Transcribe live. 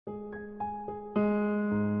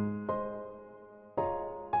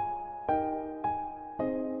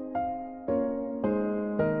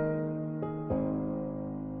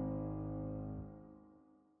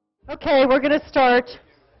Okay, we're going to start.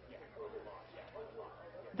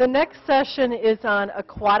 The next session is on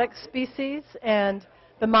aquatic species, and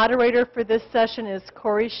the moderator for this session is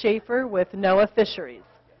Corey Schaefer with NOAA Fisheries.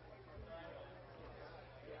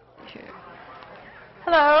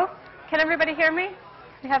 Hello. Can everybody hear me?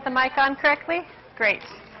 You have the mic on correctly? Great.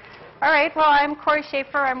 All right. Well, I'm Corey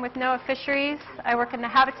Schaefer. I'm with NOAA Fisheries. I work in the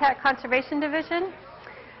Habitat Conservation Division.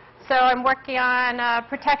 So I'm working on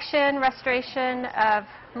protection, restoration of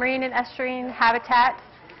marine and estuarine habitat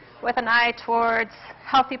with an eye towards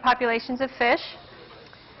healthy populations of fish.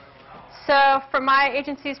 So from my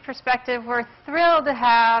agency's perspective, we're thrilled to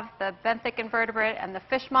have the benthic invertebrate and the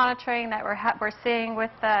fish monitoring that we're seeing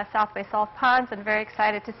with the South Bay Salt Ponds, and very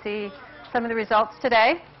excited to see some of the results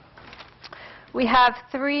today. We have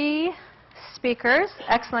 3 speakers,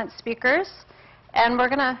 excellent speakers, and we're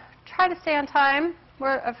going to try to stay on time.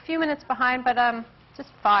 We're a few minutes behind, but just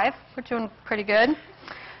 5. We're doing pretty good.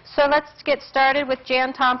 So let's get started with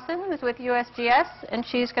Jan Thompson, who's with USGS, and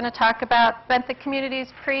she's going to talk about benthic communities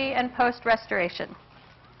pre- and post-restoration.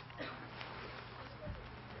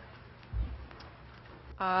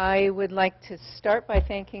 I would like to start by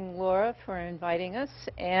thanking Laura for inviting us,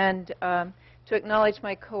 and to acknowledge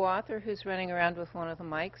my co-author who's running around with one of the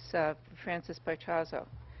mics, Francis Barchazo.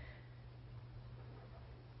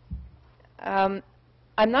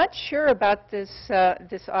 I'm not sure about this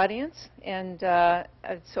audience, and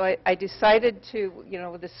so I decided to,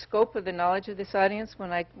 with the scope of the knowledge of this audience,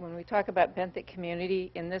 when we talk about benthic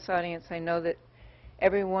community in this audience, I know that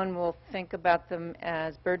everyone will think about them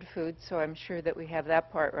as bird food, so I'm sure that we have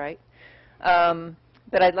that part right.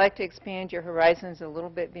 But I'd like to expand your horizons a little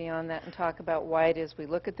bit beyond that and talk about why it is we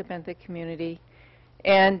look at the benthic community,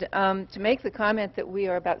 and to make the comment that we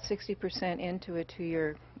are about 60% into a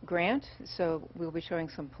 2-year grant, so we'll be showing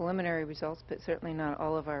some preliminary results, but certainly not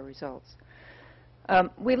all of our results.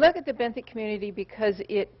 We look at the benthic community because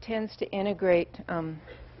it tends to integrate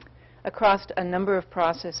across a number of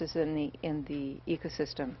processes in the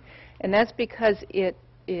ecosystem, and that's because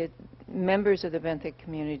members of the benthic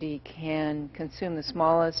community can consume the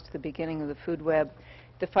smallest, the beginning of the food web,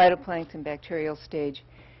 the phytoplankton bacterial stage,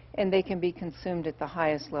 and they can be consumed at the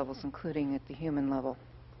highest levels, including at the human level.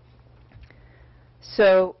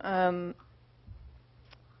 So I'm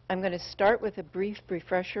going to start with a brief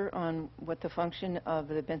refresher on what the function of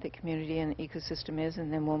the benthic community and the ecosystem is,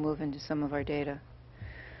 and then we'll move into some of our data.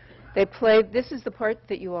 This is the part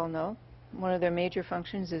that you all know. One of their major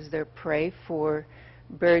functions is their prey for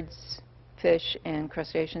birds, fish, and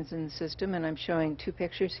crustaceans in the system, and I'm showing 2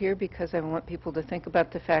 pictures here because I want people to think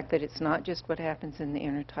about the fact that it's not just what happens in the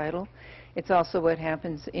intertidal, it's also what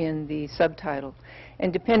happens in the subtidal.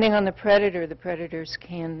 And depending on the predator, the predators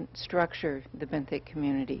can structure the benthic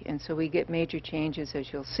community, and so we get major changes,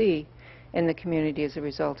 as you'll see, in the community as a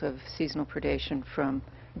result of seasonal predation from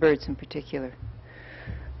birds in particular.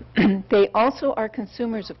 They also are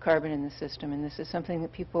consumers of carbon in the system, and this is something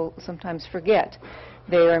that people sometimes forget.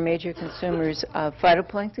 They are major consumers of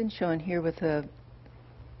phytoplankton, shown here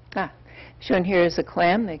is a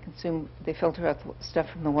clam. They filter out the stuff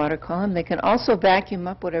from the water column. They can also vacuum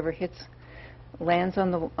up whatever lands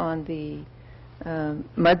on the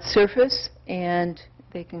mud surface, and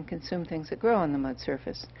they can consume things that grow on the mud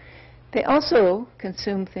surface. They also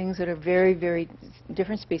consume things that are very, very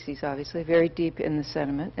different species, obviously, very deep in the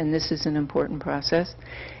sediment, and this is an important process.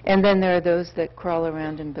 And then there are those that crawl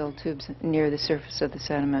around and build tubes near the surface of the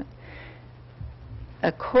sediment.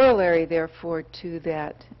 A corollary, therefore, to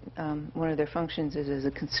that, one of their functions as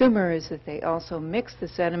a consumer is that they also mix the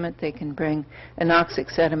sediment. They can bring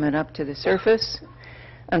anoxic sediment up to the surface.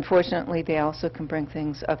 Unfortunately, they also can bring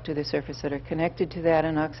things up to the surface that are connected to that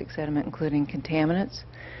anoxic sediment, including contaminants.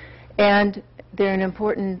 And they're an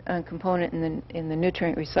important component in the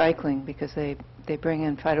nutrient recycling because they bring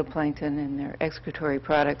in phytoplankton, and their excretory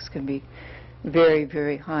products can be very,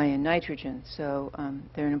 very high in nitrogen. So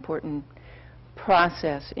they're an important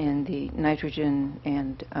process in the nitrogen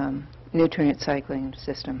and nutrient cycling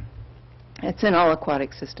system. It's in all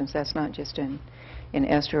aquatic systems. That's not just in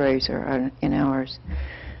estuaries or in ours.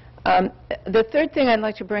 The third thing I'd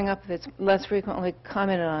like to bring up that's less frequently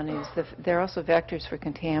commented on is they're also vectors for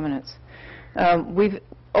contaminants. We've,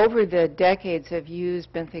 over the decades, have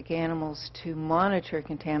used benthic animals to monitor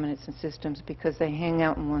contaminants in systems because they hang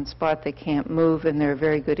out in one spot, they can't move, and they're a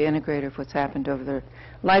very good integrator of what's happened over their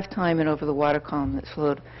lifetime and over the water column that's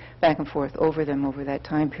flowed back and forth over them over that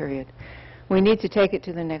time period. We need to take it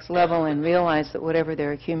to the next level and realize that whatever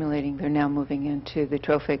they're accumulating, they're now moving into the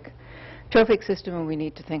trophic system, and we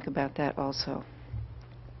need to think about that also.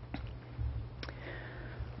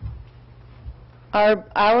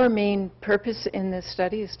 Our main purpose in this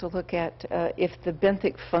study is to look at if the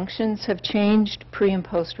benthic functions have changed pre and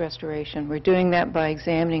post restoration. We're doing that by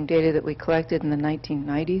examining data that we collected in the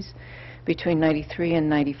 1990s, between 93 and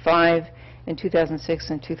 95. In 2006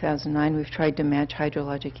 and 2009, we've tried to match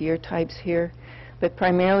hydrologic year types here. But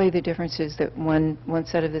primarily the difference is that one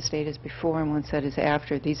set of this data is before and one set is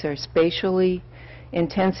after. These are spatially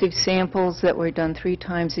intensive samples that were done 3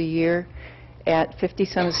 times a year at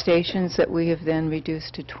 50-some stations that we have then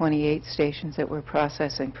reduced to 28 stations that we're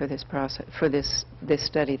processing for this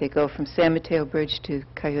study. They go from San Mateo Bridge to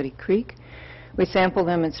Coyote Creek. We sample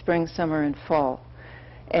them in spring, summer, and fall.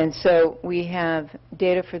 And so we have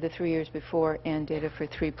data for the 3 years before and data for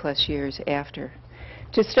 3+ years after.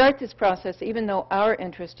 To start this process, even though our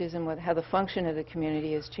interest is in how the function of the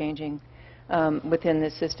community is changing within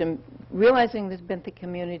this system, realizing that benthic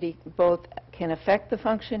community both can affect the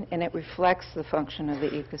function and it reflects the function of the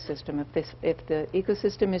ecosystem. If the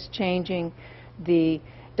ecosystem is changing, the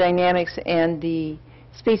dynamics and the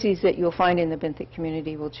species that you'll find in the benthic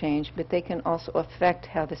community will change, but they can also affect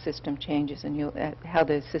how the system changes and how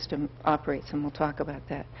the system operates, and we'll talk about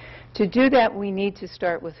that. To do that, we need to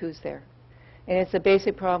start with who's there. And it's a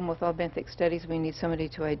basic problem with all benthic studies. We need somebody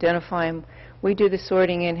to identify them. We do the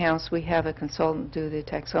sorting in-house. We have a consultant do the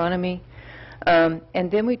taxonomy.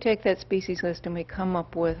 And then we take that species list and we come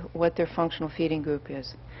up with what their functional feeding group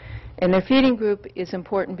is. And their feeding group is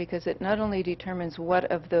important because it not only determines what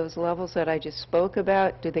of those levels that I just spoke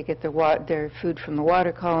about, do they get their food from the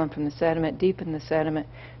water column, from the sediment, deep in the sediment,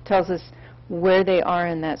 tells us where they are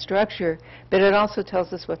in that structure, but it also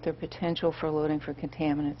tells us what their potential for loading for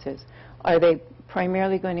contaminants is. Are they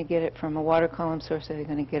primarily going to get it from a water column source, or are they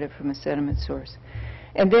going to get it from a sediment source?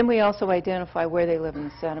 And then we also identify where they live in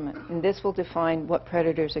the sediment. And this will define what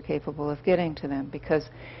predators are capable of getting to them, because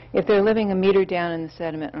if they're living a meter down in the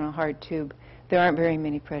sediment on a hard tube, there aren't very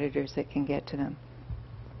many predators that can get to them.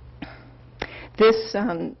 This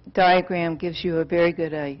diagram gives you a very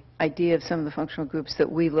good idea of some of the functional groups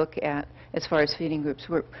that we look at as far as feeding groups.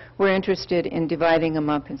 We're interested in dividing them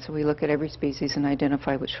up, and so we look at every species and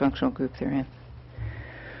identify which functional group they're in.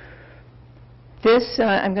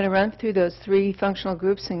 I'm going to run through those 3 functional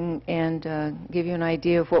groups and give you an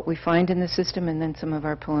idea of what we find in the system and then some of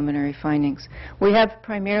our preliminary findings. We have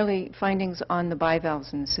primarily findings on the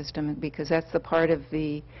bivalves in the system because that's the part of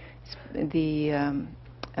the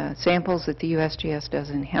samples that the USGS does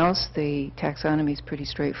in-house. The taxonomy is pretty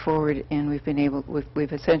straightforward, and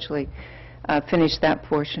we've essentially finished that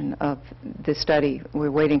portion of the study. We're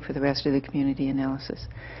waiting for the rest of the community analysis.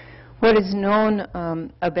 What is known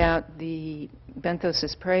about the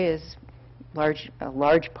Benthosis praeus, a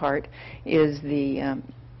large part, is the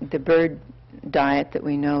bird diet that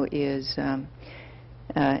we know is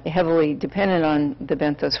heavily dependent on the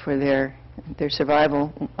benthos for their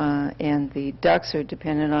survival, and the ducks are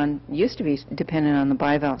used to be dependent on the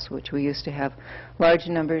bivalves, which we used to have large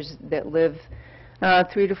numbers that live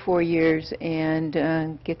 3 to 4 years and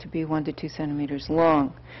get to be 1 to 2 centimeters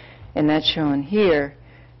long, and that's shown here.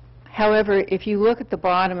 However, if you look at the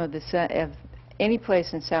bottom of any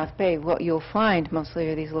place in South Bay, what you'll find mostly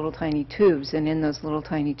are these little tiny tubes, and in those little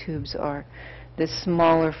tiny tubes are the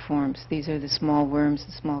smaller forms. These are the small worms,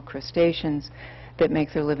 the small crustaceans that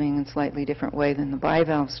make their living in a slightly different way than the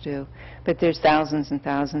bivalves do. But there's thousands and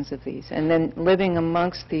thousands of these. And then living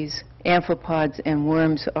amongst these amphipods and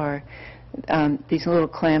worms are these little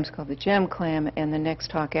clams called the gem clam, and the next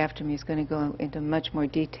talk after me is going to go into much more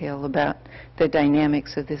detail about the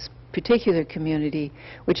dynamics of this particular community,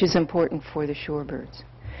 which is important for the shorebirds.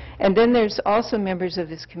 And then there's also members of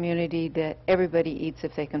this community that everybody eats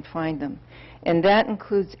if they can find them. And that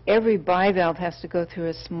includes every bivalve has to go through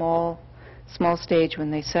a small stage when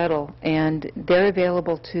they settle, and they're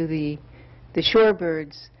available to the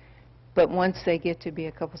shorebirds, but once they get to be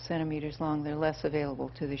a couple centimeters long, they're less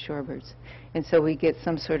available to the shorebirds. And so we get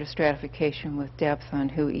some sort of stratification with depth on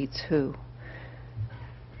who eats who.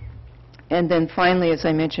 And then finally, as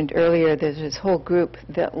I mentioned earlier, there's this whole group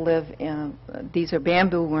that live in, these are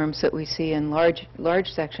bamboo worms that we see in large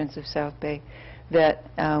sections of South Bay, that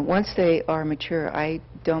once they are mature, I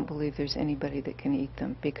don't believe there's anybody that can eat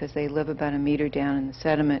them, because they live about a meter down in the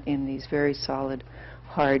sediment in these very solid,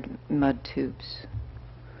 hard mud tubes.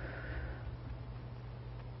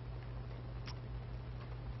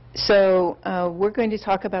 So we're going to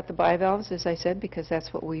talk about the bivalves, as I said, because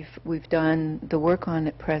that's what we've done the work on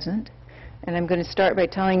at present. And I'm going to start by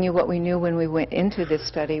telling you what we knew when we went into this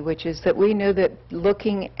study, which is that we knew that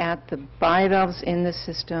looking at the bivalves in the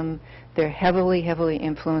system, they're heavily, heavily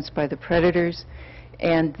influenced by the predators.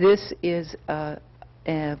 And this is a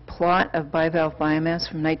a plot of bivalve biomass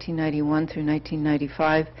from 1991 through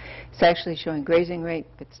 1995. It's actually showing grazing rate.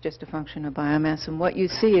 It's just a function of biomass. And what you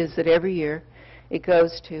see is that every year it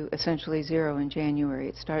goes to essentially zero in January.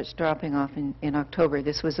 It starts dropping off in October.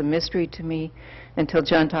 This was a mystery to me until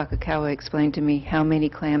John Takakawa explained to me how many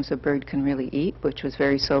clams a bird can really eat, which was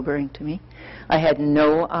very sobering to me. I had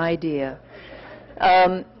no idea.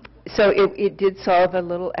 So it did solve a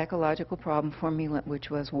little ecological problem for me, which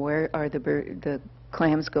was where are the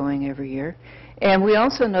clams going every year. And we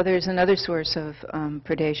also know there's another source of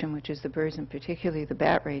predation, which is the birds, and particularly the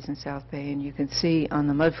bat rays in South Bay. And you can see on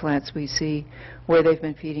the mudflats, we see where they've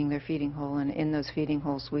been feeding their feeding hole, and in those feeding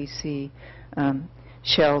holes we see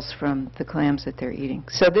shells from the clams that they're eating.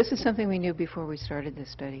 So this is something we knew before we started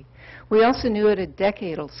this study. We also knew at a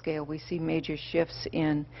decadal scale we see major shifts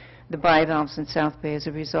in the bivalves in South Bay as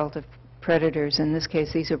a result of predators. In this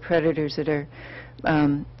case, these are predators that are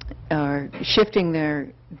shifting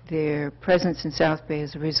their presence in South Bay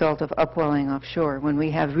as a result of upwelling offshore. When we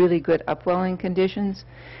have really good upwelling conditions,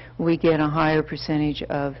 we get a higher percentage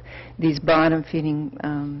of these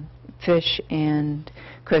bottom-feeding fish and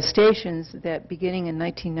crustaceans that, beginning in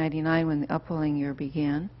 1999 when the upwelling year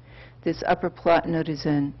began, this upper plot note is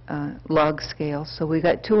in log scale. So we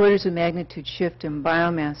got 2 orders of magnitude shift in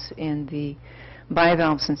biomass in the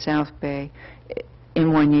bivalves in South Bay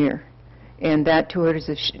in 1 year. And that 2 orders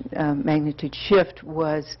of magnitude shift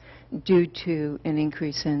was due to an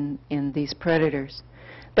increase in these predators.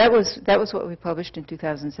 That was what we published in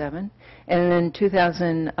 2007. And in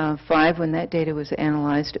 2005, when that data was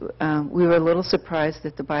analyzed, we were a little surprised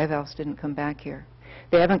that the bivalves didn't come back here.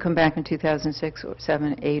 They haven't come back in 2006 or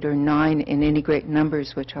 7, 8, or 9 in any great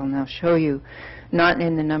numbers, which I'll now show you, not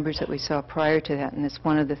in the numbers that we saw prior to that. And it's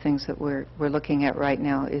one of the things that we're looking at right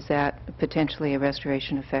now. Is that potentially a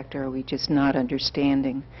restoration effect, or are we just not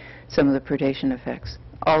understanding some of the predation effects,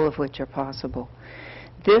 all of which are possible?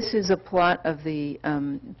 This is a plot of the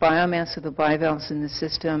biomass of the bivalves in the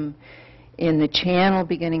system in the channel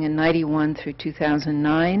beginning in 91 through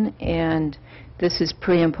 2009, and this is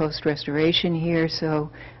pre and post restoration here. So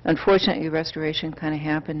unfortunately, restoration kind of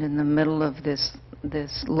happened in the middle of this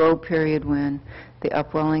low period when the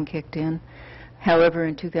upwelling kicked in. However,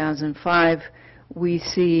 in 2005, we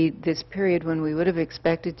see this period when we would have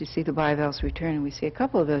expected to see the bivalves return, and we see a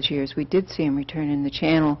couple of those years we did see them return in the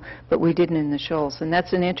channel, but we didn't in the shoals. And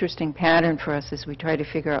that's an interesting pattern for us as we try to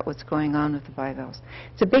figure out what's going on with the bivalves.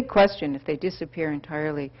 It's a big question. If they disappear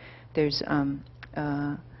entirely, there's,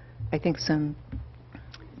 I think, some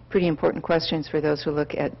pretty important questions for those who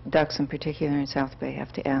look at ducks in particular in South Bay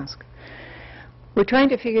have to ask. We're trying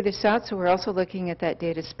to figure this out, so we're also looking at that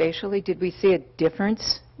data spatially. Did we see a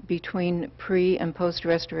difference between pre and post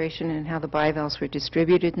restoration and how the bivalves were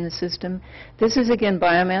distributed in the system? This is again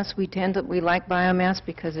biomass. We like biomass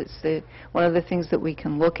because it's one of the things that we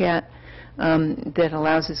can look at that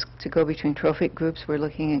allows us to go between trophic groups. We're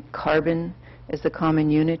looking at carbon as the common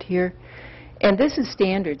unit here. And this is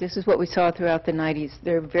standard. This is what we saw throughout the 90s.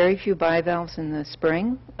 There are very few bivalves in the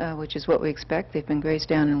spring, which is what we expect. They've been grazed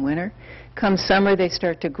down in winter. Come summer, they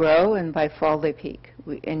start to grow, and by fall, they peak.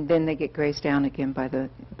 And then they get grazed down again by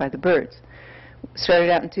the birds.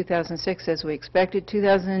 Started out in 2006 as we expected.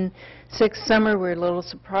 2006 summer, we're a little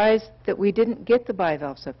surprised that we didn't get the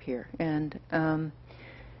bivalves up here. And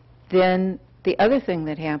then the other thing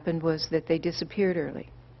that happened was that they disappeared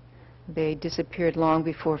early. They disappeared long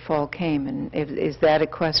before fall came. And is that a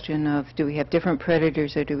question of, do we have different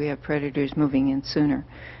predators, or do we have predators moving in sooner?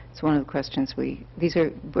 It's one of the questions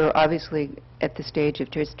we're obviously at the stage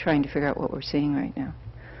of just trying to figure out what we're seeing right now.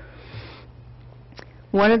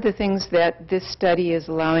 One of the things that this study is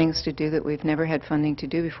allowing us to do that we've never had funding to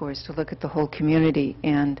do before is to look at the whole community.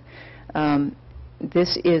 And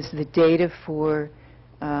this is the data for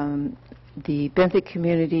the benthic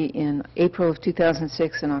community in April of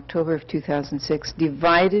 2006 and October of 2006,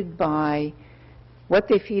 divided by what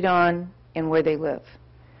they feed on and where they live.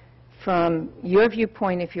 From your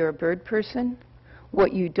viewpoint, if you're a bird person,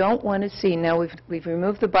 what you don't want to see, now we've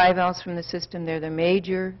removed the bivalves from the system. They're the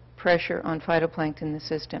major pressure on phytoplankton in the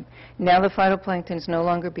system. Now the phytoplankton is no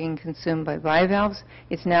longer being consumed by bivalves.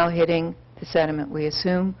 It's now hitting the sediment, we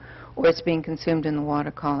assume, or it's being consumed in the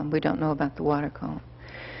water column. We don't know about the water column.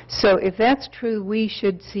 So if that's true, we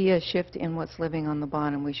should see a shift in what's living on the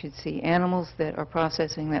bottom. We should see animals that are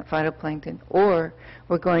processing that phytoplankton, or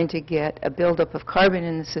we're going to get a buildup of carbon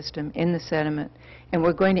in the system, in the sediment, and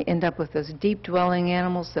we're going to end up with those deep-dwelling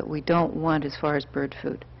animals that we don't want as far as bird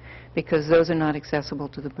food, because those are not accessible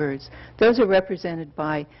to the birds. Those are represented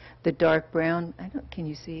by the dark brown, can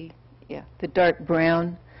you see? Yeah, the dark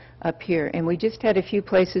brown up here. And we just had a few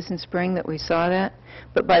places in spring that we saw that,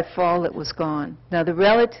 but by fall it was gone. Now the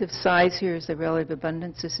relative size here is the relative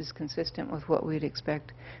abundance. This is consistent with what we'd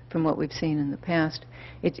expect from what we've seen in the past.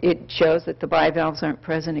 It shows that the bivalves aren't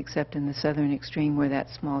present except in the southern extreme where that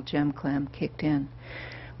small gem clam kicked in.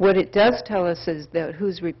 What it does tell us is that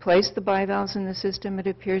who's replaced the bivalves in the system, it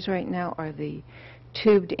appears right now, are the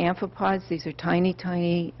tubed amphipods. These are tiny,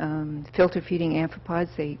 tiny filter-feeding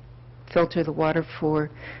amphipods. They filter the water for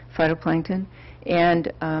phytoplankton,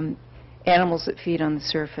 and animals that feed on the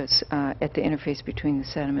surface at the interface between the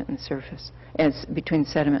sediment and the surface, between the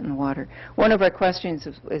sediment and the water. One of our questions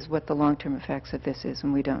is what the long-term effects of this is,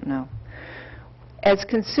 and we don't know. As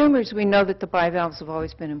consumers, we know that the bivalves have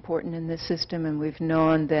always been important in this system, and we've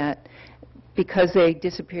known that because they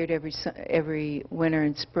disappeared every winter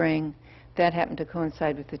and spring, that happened to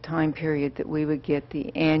coincide with the time period that we would get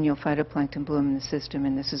the annual phytoplankton bloom in the system,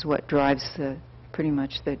 and this is what drives pretty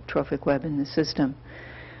much the trophic web in the system.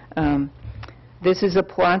 This is a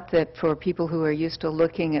plot that for people who are used to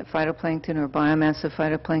looking at phytoplankton or biomass of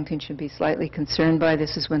phytoplankton should be slightly concerned by.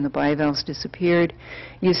 This is when the bivalves disappeared.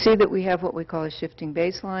 You see that we have what we call a shifting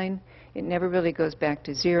baseline. It never really goes back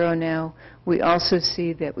to zero now. We also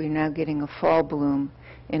see that we're now getting a fall bloom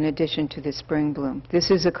in addition to the spring bloom. This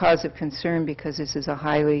is a cause of concern because this is a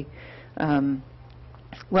highly,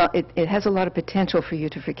 it has a lot of potential for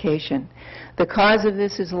eutrophication. The cause of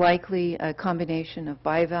this is likely a combination of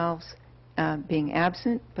bivalves being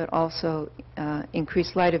absent, but also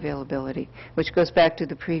increased light availability, which goes back to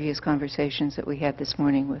the previous conversations that we had this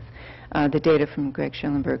morning with the data from Greg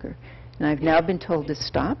Schellenberger. And I've now been told to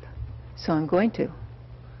stop, so I'm going to,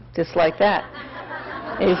 just like that.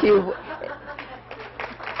 If you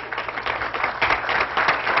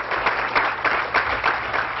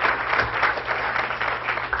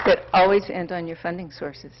but always end on your funding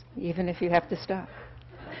sources, even if you have to stop.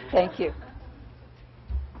 Thank you.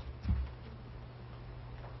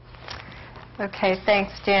 Okay,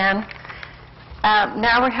 thanks, Jan.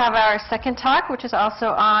 Now we have our second talk, which is also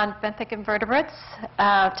on benthic invertebrates,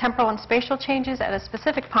 temporal and spatial changes at a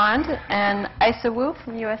specific pond, and Isa Wu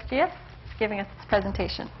from USGS is giving us this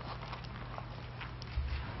presentation.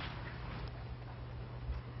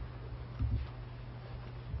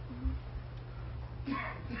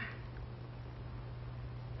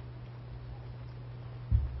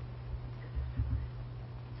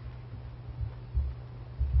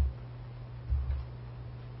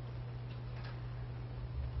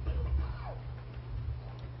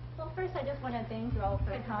 First, I just want to thank you all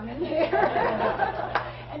for coming here.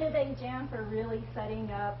 And to thank Jan for really setting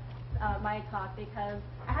up my talk, because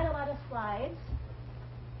I had a lot of slides.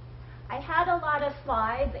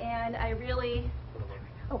 And I really,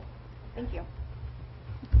 thank you.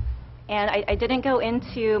 And I didn't go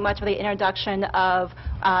into much of the introduction of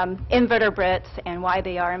invertebrates and why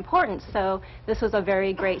they are important. So this was a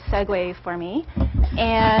very great segue for me.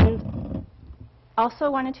 And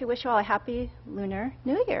also wanted to wish you all a happy Lunar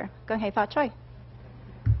New Year. Gong hei fa choi.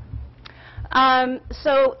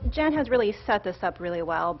 So Jan has really set this up really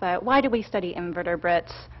well, but why do we study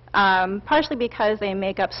invertebrates? Partially because they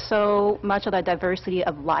make up so much of the diversity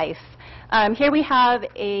of life. Here we have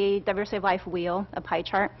a diversity of life wheel, a pie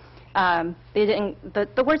chart.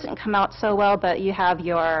 The words didn't come out so well, but you have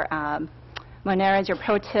your monerids, your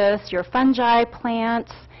protists, your fungi,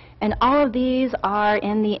 plants, and all of these are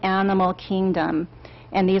in the animal kingdom,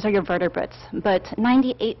 and these are your vertebrates. But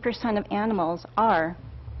 98% of animals are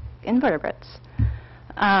invertebrates.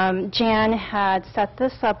 Jan had set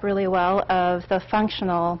this up really well of the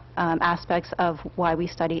functional aspects of why we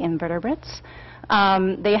study invertebrates.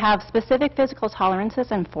 They have specific physical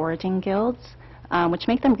tolerances and foraging guilds, which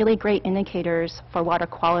make them really great indicators for water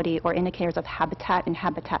quality or indicators of habitat and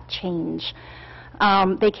habitat change.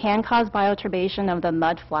 They can cause bioturbation of the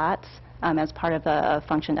mud flats as part of the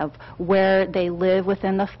function of where they live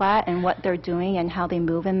within the flat and what they're doing and how they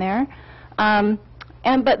move in there.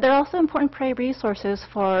 But they're also important prey resources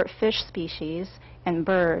for fish species and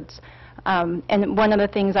birds. And one of the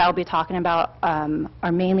things I'll be talking about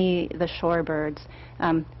are mainly the shorebirds.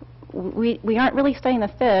 We aren't really studying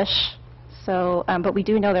the fish, so, but we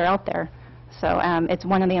do know they're out there. So it's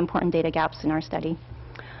one of the important data gaps in our study.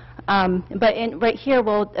 But right here,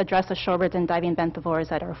 we'll address the shorebirds and diving benthivores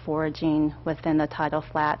that are foraging within the tidal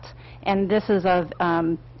flat. And this is of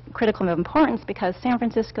critical importance because San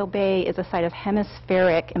Francisco Bay is a site of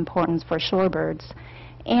hemispheric importance for shorebirds.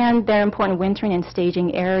 And they're important wintering and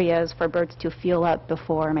staging areas for birds to fuel up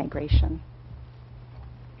before migration.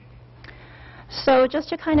 So just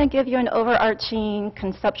to kind of give you an overarching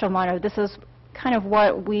conceptual model, this is kind of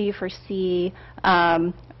what we foresee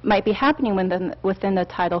might be happening within the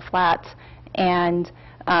tidal flats and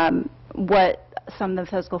what some of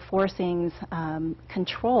the physical forcings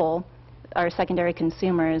control our secondary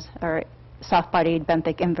consumers, our soft-bodied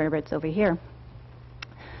benthic invertebrates over here.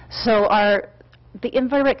 So the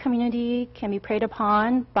invertebrate community can be preyed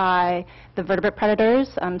upon by the vertebrate predators,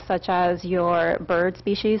 such as your bird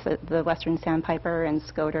species, the western sandpiper and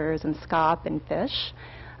scoters and scaup and fish.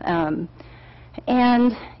 And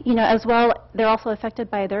as well, they're also affected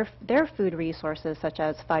by their food resources, such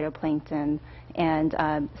as phytoplankton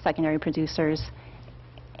and secondary producers.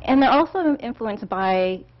 And they're also influenced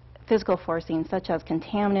by physical forcings, such as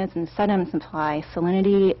contaminants and sediment supply,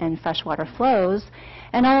 salinity, and freshwater flows.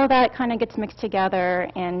 And all of that kind of gets mixed together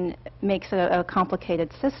and makes a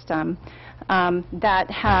complicated system that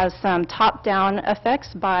has some top-down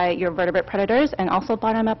effects by your vertebrate predators and also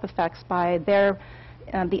bottom-up effects by the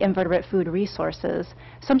invertebrate food resources.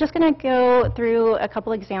 So I'm just going to go through a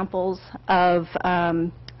couple examples of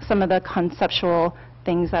some of the conceptual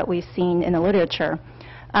things that we've seen in the literature.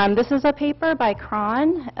 This is a paper by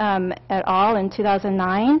Kraan et al. In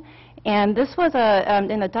 2009, and this was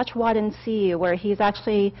in the Dutch Wadden Sea, where he's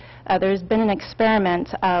actually, there's been an experiment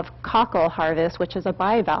of cockle harvest, which is a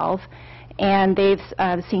bivalve, and they've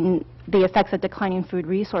seen the effects of declining food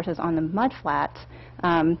resources on the mudflat.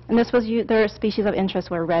 And this was, their species of interest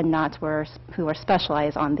were red knots, who are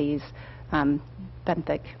specialized on these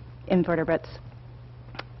benthic invertebrates.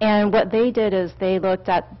 And what they did is they looked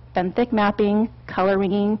at benthic mapping,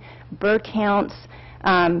 coloring, bird counts,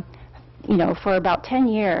 for about 10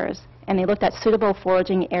 years, and they looked at suitable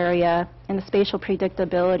foraging area and the spatial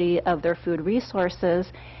predictability of their food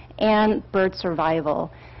resources and bird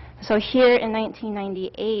survival. So here in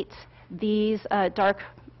 1998, these dark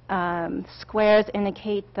squares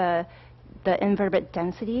indicate the invertebrate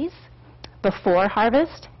densities before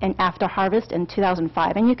harvest and after harvest in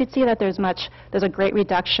 2005. And you could see that there's a great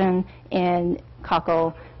reduction in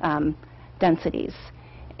cockle densities.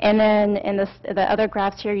 And then in the other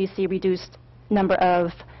graphs here, you see reduced number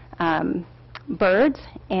of birds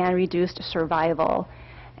and reduced survival.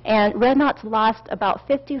 And red knots lost about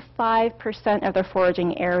 55% of their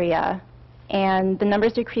foraging area, and the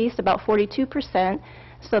numbers decreased about 42%.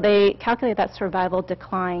 So they calculate that survival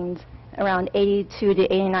declined around 82 to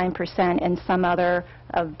 89%, and some other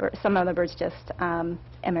birds just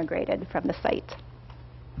emigrated from the site.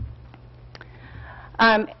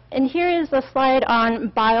 And here is a slide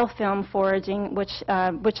on biofilm foraging, which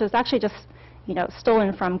is actually just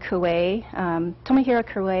stolen from Kuei. Tomohiro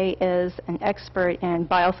Kuei is an expert in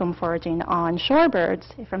biofilm foraging on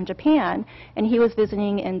shorebirds from Japan, and he was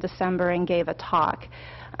visiting in December and gave a talk.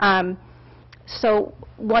 So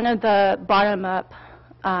one of the bottom-up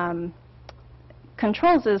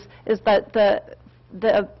controls is that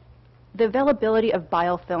the availability of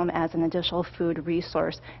biofilm as an additional food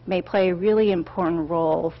resource may play a really important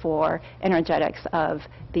role for energetics of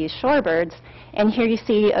these shorebirds. And here you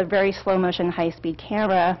see a very slow motion high-speed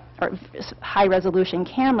camera, or high-resolution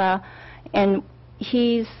camera, and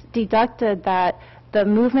he's deducted that the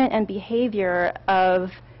movement and behavior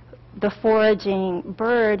of the foraging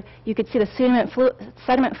bird, you could see the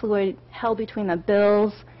sediment fluid held between the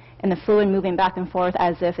bills and the fluid moving back and forth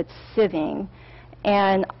as if it's sieving.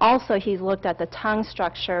 And also he's looked at the tongue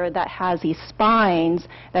structure that has these spines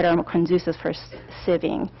that are conducive for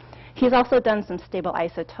sieving. He's also done some stable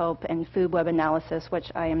isotope and food web analysis,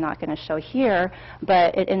 which I am not going to show here,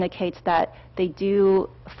 but it indicates that they do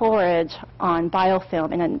forage on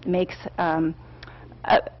biofilm, and it makes,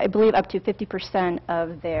 I believe, up to 50%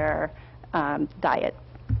 of their diet.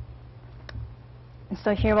 And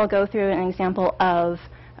so here we'll go through an example of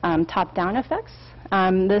top-down effects.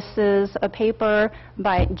 This is a paper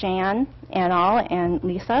by Jan et al. And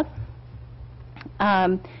Lisa.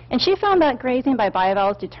 And she found that grazing by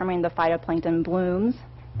bivalves determined the phytoplankton blooms,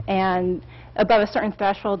 and above a certain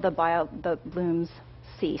threshold, the blooms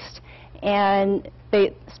ceased. And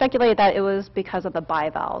they speculated that it was because of the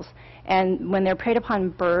bivalves. And when they're preyed upon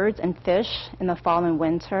birds and fish in the fall and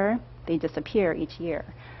winter, they disappear each year.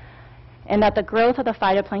 And that the growth of the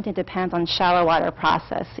phytoplankton depends on shallow water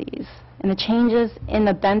processes. And the changes in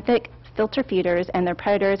the benthic filter feeders and their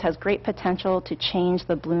predators has great potential to change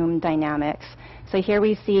the bloom dynamics. So here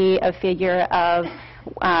we see a figure of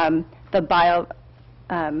the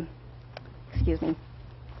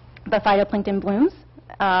phytoplankton blooms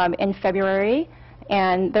in February,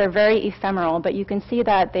 and they're very ephemeral, but you can see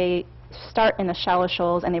that they start in the shallow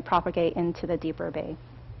shoals and they propagate into the deeper bay.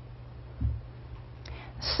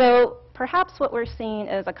 So perhaps what we're seeing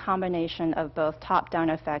is a combination of both top-down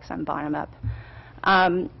effects and bottom-up.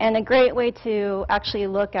 And a great way to actually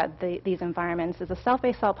look at these environments is the South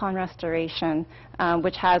Bay Salt Pond Restoration,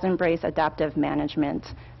 which has embraced adaptive management.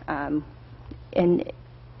 And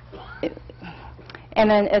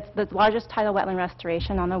then it's the largest tidal wetland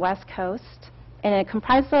restoration on the West Coast, and it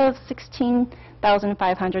comprises of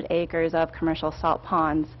 16,500 acres of commercial salt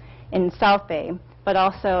ponds in South Bay, but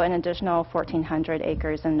also an additional 1,400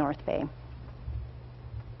 acres in North Bay.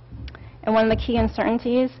 And one of the key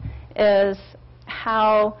uncertainties is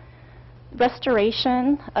how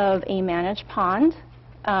restoration of a managed pond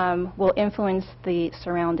will influence the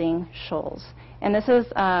surrounding shoals. And this is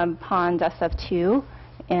pond SF2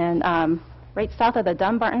 and right south of the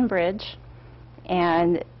Dumbarton Bridge.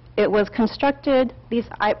 And it was constructed, these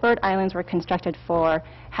bird islands were constructed for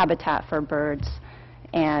habitat for birds.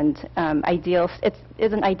 And it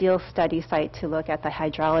is an ideal study site to look at the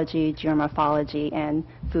hydrology, geomorphology, and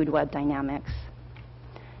food web dynamics.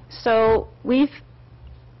 So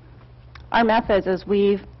our methods is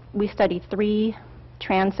we study 3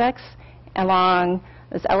 transects along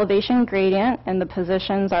this elevation gradient, and the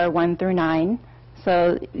positions are 1 through 9.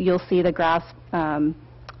 So you'll see the graphs, 1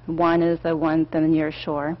 is the one to the near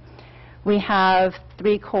shore. We have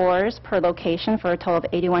 3 cores per location for a total of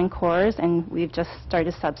 81 cores, and we've just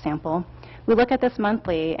started subsample. We look at this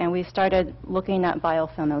monthly, and we started looking at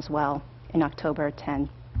biofilm as well in October 10.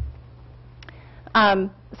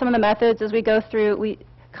 Some of the methods as we go through, we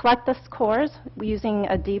collect the cores using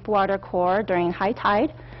a deep water core during high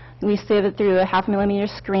tide. We sieve it through a 0.5 millimeter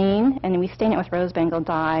screen, and we stain it with rose Bengal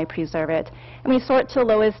dye, preserve it, and we sort to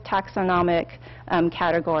lowest taxonomic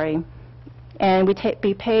category. And we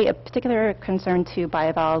pay a particular concern to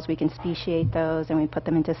bivalves. We can speciate those, and we put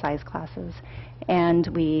them into size classes. And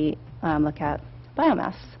we look at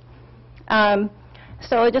biomass.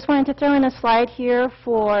 So I just wanted to throw in a slide here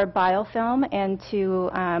for biofilm and to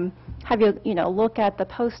have you look at the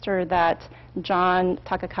poster that John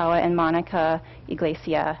Takakawa and Monica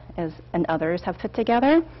Iglesia and others have put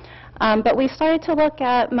together. But we started to look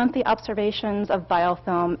at monthly observations of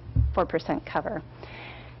biofilm for percent cover.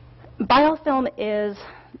 Biofilm is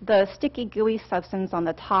the sticky, gooey substance on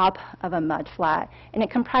the top of a mudflat, and it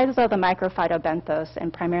comprises of the microphytobenthos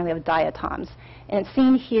and primarily of diatoms. And it's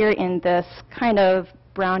seen here in this kind of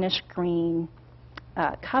brownish-green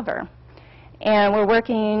cover. And we're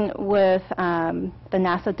working with the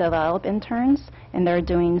NASA Develop interns, and they're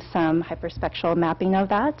doing some hyperspectral mapping of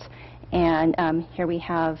that. And here we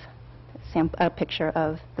have a picture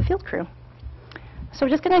of the field crew. So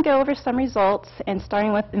we're just going to go over some results, and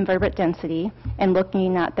starting with invertebrate density and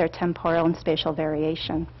looking at their temporal and spatial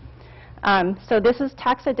variation. So this is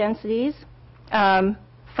taxa densities from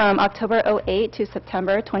October 2008 to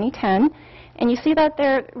September 2010. And you see that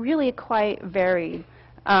they're really quite varied.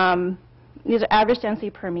 These are average density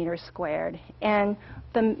per meter squared. And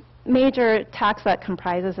the major taxa that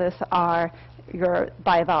comprises this are your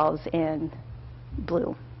bivalves in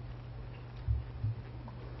blue.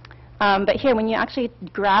 But here, when you actually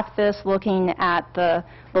graph this looking at the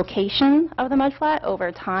location of the mudflat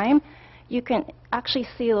over time, you can actually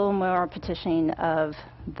see a little more petitioning of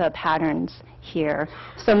the patterns here.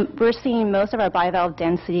 So we're seeing most of our bivalve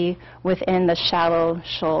density within the shallow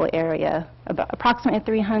shoal area, about approximately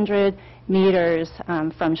 300 meters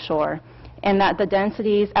from shore. And that the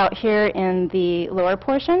densities out here in the lower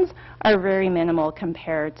portions are very minimal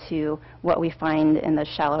compared to what we find in the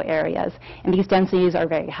shallow areas. And these densities are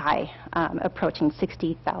very high, approaching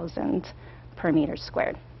 60,000 per meter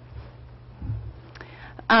squared.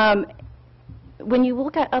 When you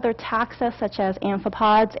look at other taxa, such as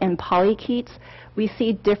amphipods and polychaetes, we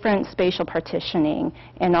see different spatial partitioning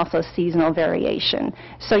and also seasonal variation.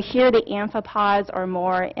 So here the amphipods are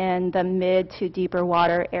more in the mid to deeper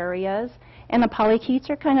water areas, and the polychaetes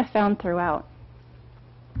are kind of found throughout.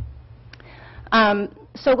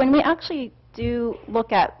 So when we actually do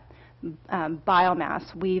look at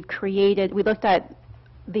biomass, we looked at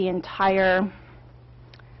the entire,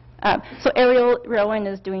 so Ariel Rowan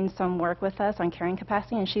is doing some work with us on carrying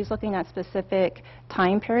capacity, and she's looking at specific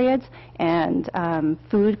time periods and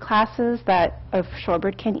food classes that a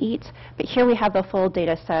shorebird can eat. But here we have the full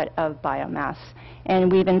data set of biomass.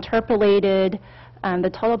 And we've interpolated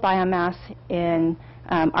the total biomass in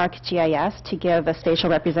ArcGIS to give a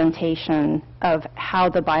spatial representation of how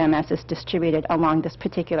the biomass is distributed along this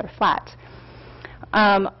particular flat.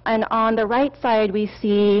 And on the right side, we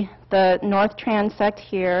see the north transect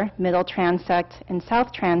here, middle transect, and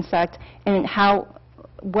south transect, and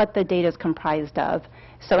what the data is comprised of.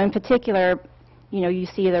 So in particular, you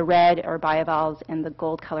see the red or bivalves and the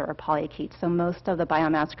gold color or polychaetes. So most of the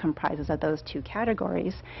biomass comprises of those 2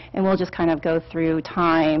 categories. And we'll just kind of go through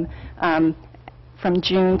time from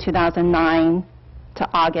June 2009 to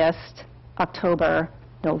August, October,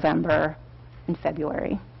 November, and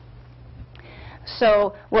February.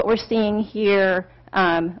 So what we're seeing here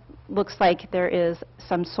looks like there is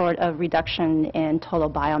some sort of reduction in total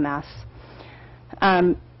biomass.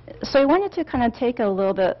 So I wanted to kind of take a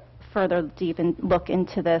little bit further deep and look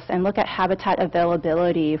into this and look at habitat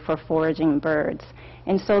availability for foraging birds.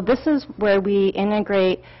 And so this is where we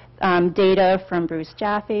integrate data from Bruce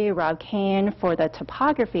Jaffe, Rob Kane for the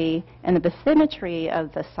topography and the bathymetry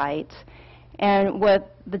of the site, and with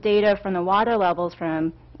the data from the water levels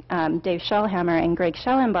from Dave Schellhammer and Greg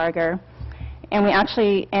Schellenbarger,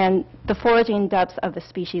 and the foraging depths of the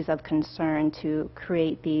species of concern to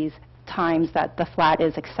create these times that the flat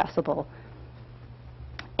is accessible.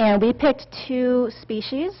 And we picked 2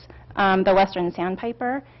 species, the western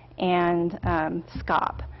sandpiper and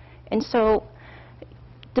scaup. And so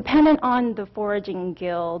dependent on the foraging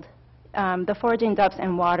guild, the foraging depths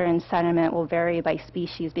in water and sediment will vary by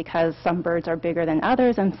species because some birds are bigger than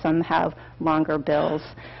others and some have longer bills.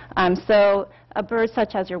 So a bird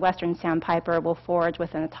such as your western sandpiper will forage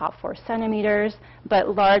within the top 4 centimeters,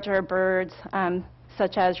 but larger birds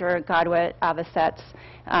such as your godwit avocets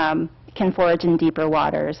can forage in deeper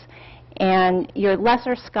waters. And your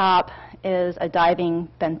lesser scaup is a diving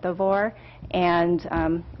benthivore,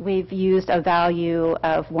 and we've used a value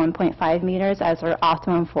of 1.5 meters as our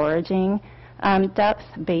optimum foraging depth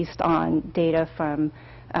based on data from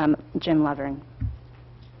Jim Levern.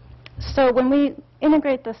 So when we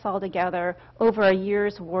integrate this all together over a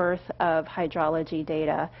year's worth of hydrology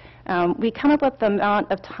data, we come up with the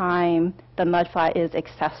amount of time the mudflat is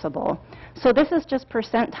accessible. So this is just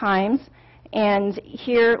percent times, and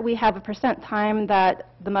here we have a percent time that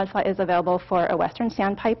the mudflat is available for a western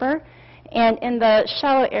sandpiper, and in the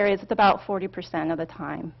shallow areas it's about 40% of the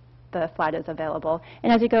time the flat is available.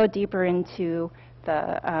 And as you go deeper into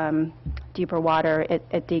the deeper water,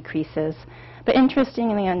 it decreases. But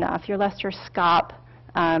interestingly enough, your lesser scaup,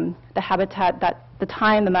 the habitat that the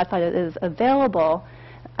time the mudflat is available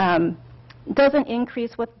doesn't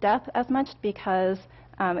increase with depth as much because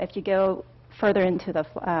if you go further into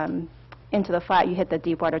the flat, you hit the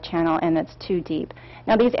deep water channel and it's too deep.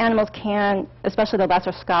 Now these animals can, especially the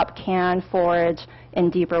lesser scaup, can forage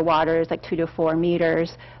in deeper waters like 2 to 4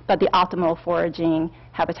 meters, but the optimal foraging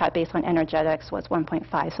habitat based on energetics was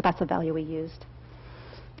 1.5, so that's the value we used.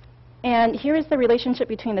 And here is the relationship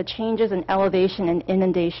between the changes in elevation and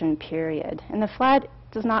inundation period. And the flat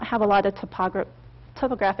does not have a lot of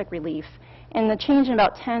topographic relief. And the change in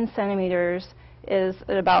about 10 centimeters is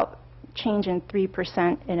about change in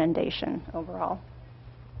 3% inundation overall.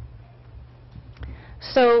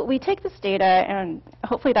 So we take this data, and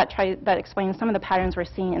hopefully that explains some of the patterns we're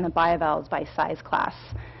seeing in the bivalves by size class.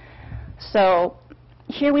 So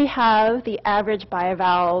here we have the average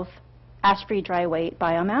bivalve ash-free dry weight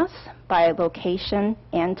biomass by location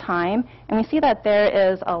and time. And we see that there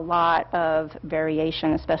is a lot of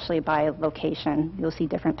variation, especially by location. You'll see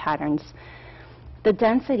different patterns. The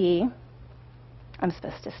density, I'm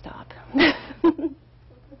supposed to stop.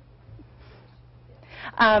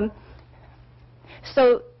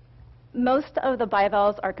 So most of the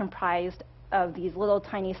bivalves are comprised of these little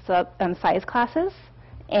tiny size classes.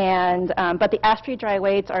 And, but the ash-free dry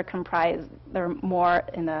weights are comprised, they're more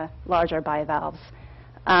in the larger bivalves.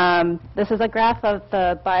 This is a graph of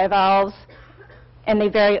the bivalves, and they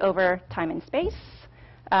vary over time and space.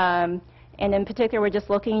 And in particular, we're just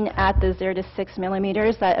looking at the 0 to 6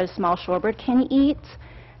 millimeters that a small shorebird can eat.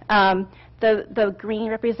 The green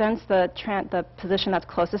represents the position that's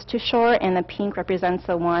closest to shore, and the pink represents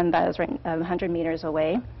the one that is 100 meters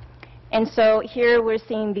away. And so here we're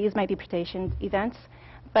seeing these might be predation events.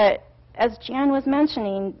 But as Jan was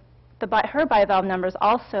mentioning, her bivalve numbers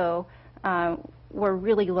also were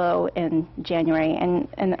really low in January,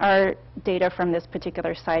 and our data from this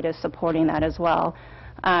particular site is supporting that as well.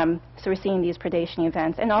 So we're seeing these predation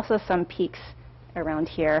events and also some peaks around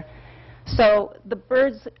here. So the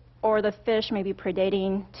birds or the fish may be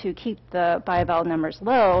predating to keep the bivalve numbers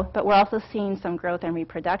low, but we're also seeing some growth and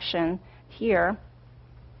reproduction here.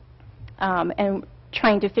 And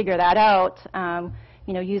trying to figure that out,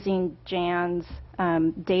 using Jan's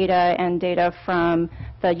data and data from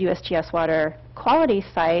the USGS water quality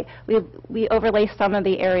site, we overlay some of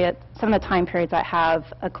the time periods that have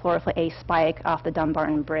a chlorophyll A spike off the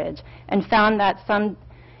Dumbarton Bridge, and found that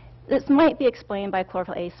this might be explained by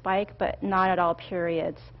chlorophyll A spike, but not at all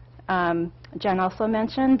periods. Jen also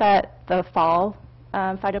mentioned that the fall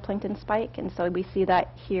phytoplankton spike, and so we see that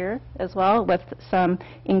here as well with some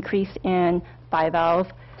increase in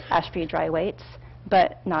bivalve ash-free dry weights,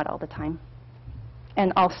 but not all the time.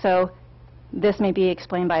 And also This may be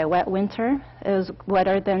explained by a wet winter. It was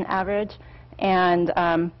wetter than average. And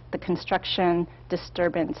the construction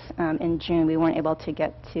disturbance in June, we weren't able to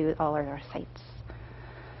get to all of our sites.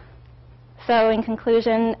 So in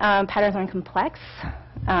conclusion, patterns are complex.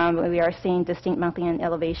 We are seeing distinct monthly and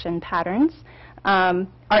elevation patterns. Our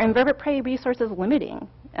invertebrate prey resource is limiting.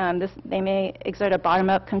 They may exert a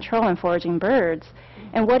bottom-up control on foraging birds.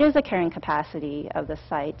 And what is the carrying capacity of the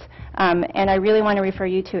site? And I really want to refer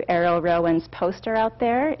you to Ariel Rowan's poster out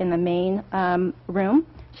there in the main room.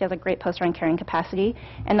 She has a great poster on carrying capacity,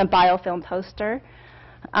 and the biofilm poster.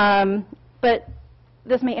 But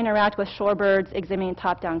this may interact with shorebirds exhibiting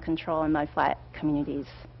top-down control in mudflat communities,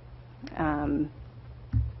 and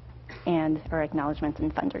our acknowledgments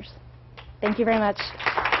and funders. Thank you very much.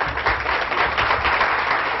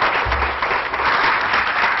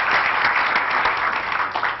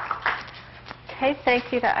 Okay,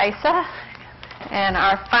 thank you to Isa. And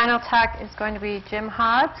our final talk is going to be Jim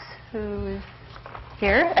Hobbs, who's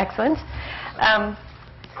here. Excellent.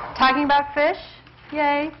 Talking about fish.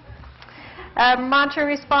 Yay. Monitor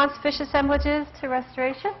response fish assemblages to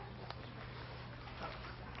restoration.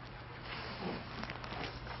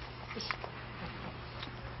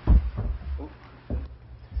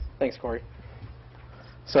 Thanks, Corey.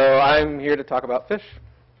 So I'm here to talk about fish.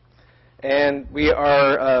 And we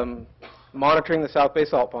are monitoring the South Bay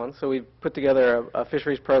salt ponds. So we've put together a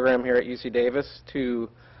fisheries program here at UC Davis to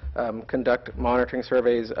conduct monitoring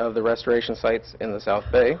surveys of the restoration sites in the South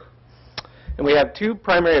Bay. And we have two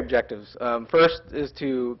primary objectives. First is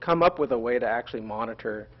to come up with a way to actually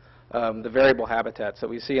monitor the variable habitats that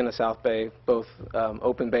we see in the South Bay, both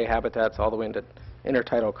open bay habitats all the way into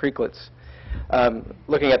intertidal creeklets,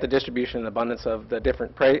 looking at the distribution and abundance of the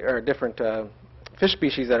different fish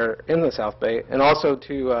species that are in the South Bay, and also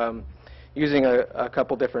to using a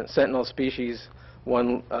couple different sentinel species,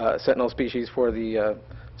 one sentinel species for the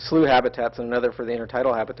slough habitats and another for the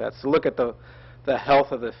intertidal habitats, to look at the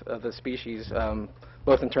health of the species,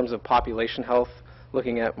 both in terms of population health,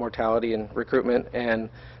 looking at mortality and recruitment, and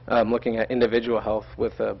looking at individual health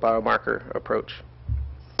with a biomarker approach.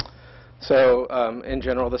 So in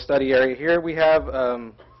general, the study area here, we have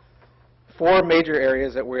 4 major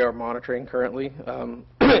areas that we are monitoring currently.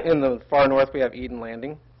 In the far north, we have Eden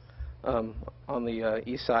Landing. On the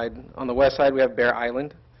east side. On the west side, we have Bear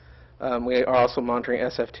Island. We are also monitoring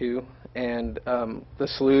SF2 and the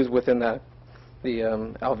sloughs within the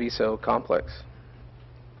Alviso complex.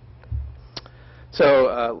 So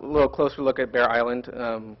a little closer look at Bear Island.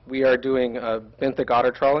 We are doing benthic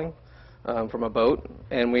otter trawling from a boat,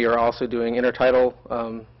 and we are also doing intertidal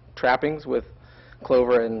trappings with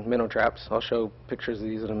clover and minnow traps. I'll show pictures of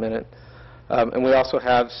these in a minute. And we also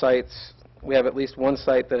have sites. We have at least one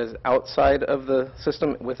site that is outside of the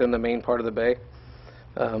system within the main part of the bay.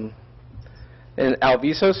 In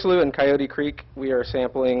Alviso Slough and Coyote Creek, we are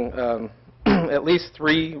sampling at least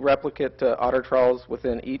 3 replicate otter trawls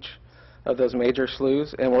within each of those major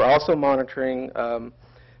sloughs, and we're also monitoring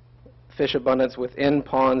fish abundance within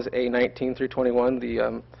ponds A19 through 21,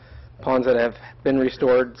 the ponds that have been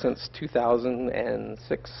restored since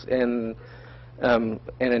 2006, and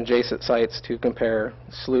adjacent sites to compare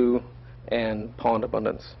slough and pond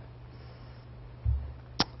abundance.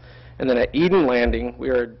 And then at Eden Landing, we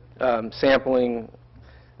are sampling,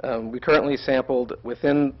 we currently sampled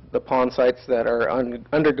within the pond sites that are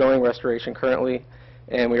undergoing restoration currently,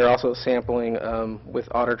 and we are also sampling with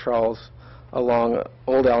otter trawls along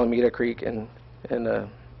Old Alameda Creek and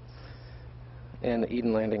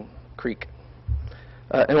Eden Landing Creek.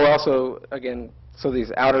 And we're also, again, so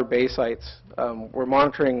these outer bay sites, we're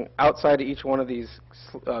monitoring outside of each one of these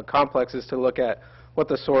complexes to look at what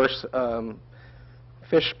the source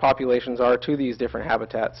fish populations are to these different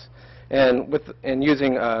habitats. And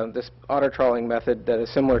using this otter trawling method that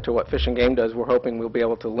is similar to what Fish and Game does, we're hoping we'll be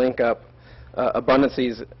able to link up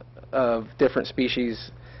abundances of different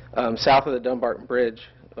species south of the Dumbarton Bridge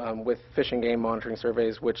with Fish and Game monitoring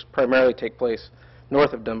surveys, which primarily take place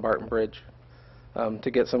north of Dumbarton Bridge,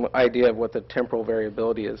 to get some idea of what the temporal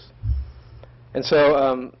variability is. And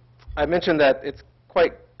so I mentioned that it's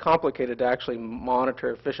quite complicated to actually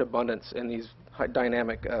monitor fish abundance in these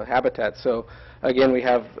dynamic habitats. So again, we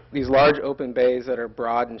have these large open bays that are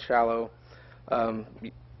broad and shallow,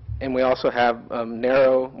 and we also have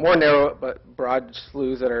more narrow but broad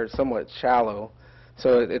sloughs that are somewhat shallow.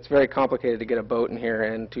 So it's very complicated to get a boat in here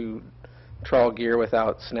and to trawl gear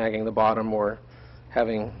without snagging the bottom or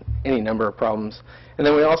having any number of problems. And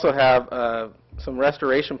then we also have some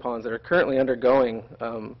restoration ponds that are currently undergoing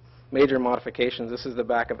major modifications. This is the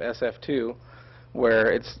back of SF2,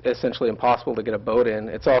 where it's essentially impossible to get a boat in.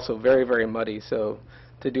 It's also very, very muddy, so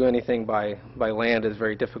to do anything by land is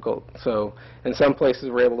very difficult. So in some places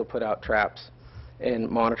we're able to put out traps and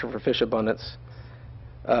monitor for fish abundance.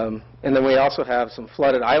 And then we also have some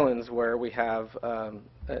flooded islands where we have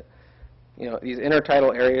these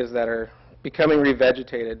intertidal areas that are becoming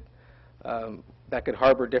revegetated that could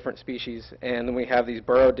harbor different species. And then we have these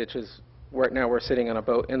burrow ditches. Right now we're sitting on a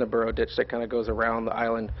boat in the burrow ditch that kind of goes around the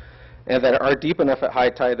island, and that are deep enough at high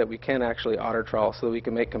tide that we can actually otter trawl so that we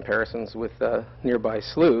can make comparisons with nearby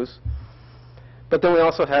sloughs. But then we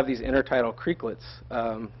also have these intertidal creeklets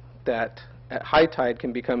that at high tide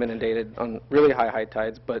can become inundated on really high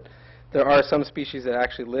tides, but there are some species that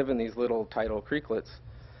actually live in these little tidal creeklets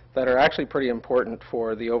that are actually pretty important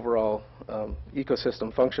for the overall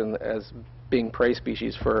ecosystem function as being prey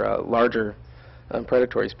species for larger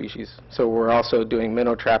predatory species. So we're also doing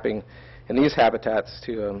minnow trapping in these habitats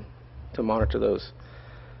to monitor those.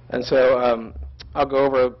 And so I'll go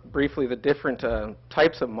over briefly the different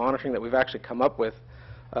types of monitoring that we've actually come up with.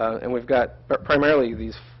 And we've got primarily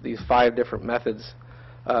these 5 different methods.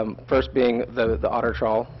 First being the otter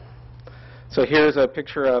trawl. So here's a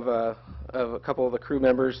picture of a couple of the crew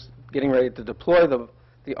members getting ready to deploy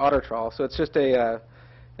the otter trawl. So it's just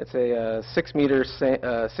it's a 6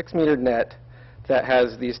 meter net that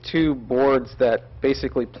has these 2 boards that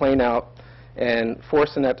basically plane out and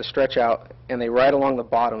force the net to stretch out, and they ride along the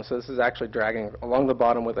bottom. So this is actually dragging along the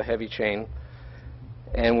bottom with a heavy chain,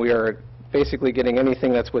 and we are basically getting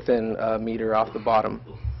anything that's within a meter off the bottom.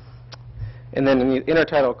 And then in the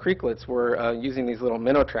intertidal creeklets, we're using these little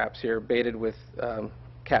minnow traps here baited with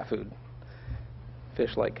cat food.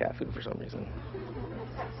 Fish like cat food for some reason.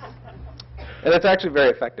 And it's actually very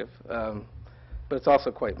effective, but it's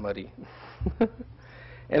also quite muddy.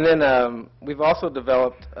 And then we've also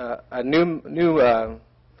developed a new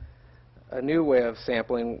way of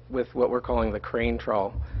sampling with what we're calling the crane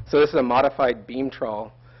trawl. So this is a modified beam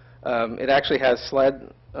trawl. It actually has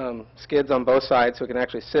skids on both sides, so it can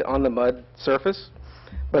actually sit on the mud surface,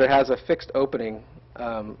 but it has a fixed opening,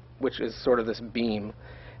 which is sort of this beam,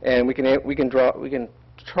 and we can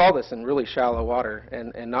trawl this in really shallow water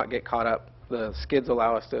and not get caught up. The skids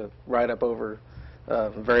allow us to ride up over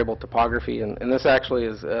variable topography, and this actually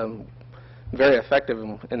is very effective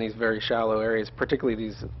in these very shallow areas, particularly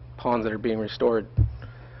these ponds that are being restored.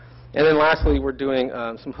 And then lastly, we're doing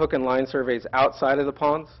some hook and line surveys outside of the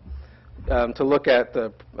ponds to look at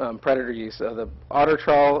the predator use. The otter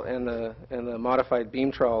trawl and the modified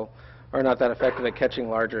beam trawl are not that effective at catching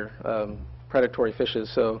larger predatory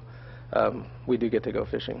fishes, so we do get to go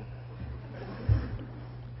fishing.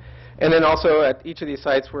 And then also at each of these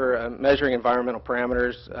sites, we're measuring environmental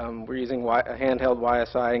parameters. We're using a handheld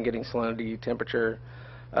YSI and getting salinity, temperature.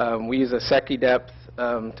 We use a Secchi depth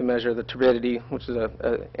to measure the turbidity, which is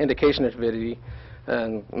an indication of turbidity,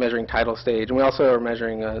 and measuring tidal stage. And we also are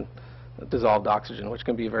measuring dissolved oxygen, which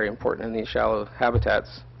can be very important in these shallow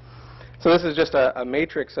habitats. So this is just a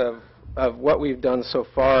matrix of what we've done so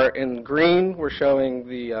far. In green, we're showing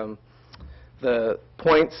the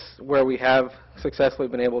points where we have successfully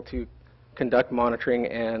been able to conduct monitoring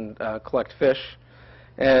and collect fish.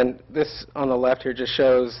 And this on the left here just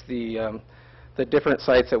shows the different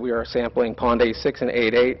sites that we are sampling, Pond A6 and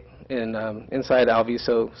A8 inside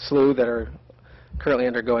Alviso Slough that are currently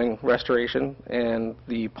undergoing restoration, and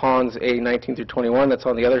the ponds A19 through 21 that's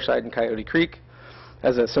on the other side in Coyote Creek.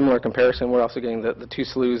 As a similar comparison, we're also getting the 2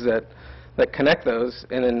 sloughs that connect those.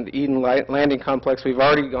 And in the Eden Landing Complex, we've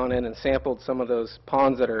already gone in and sampled some of those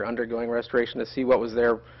ponds that are undergoing restoration to see what was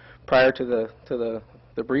there prior to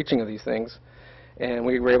the breaching of these things. And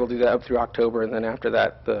we were able to do that up through October, and then after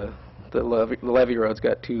that, the levee roads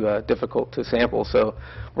got too difficult to sample. So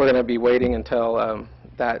we're going to be waiting until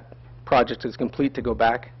that project is complete to go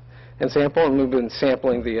back and sample, and we've been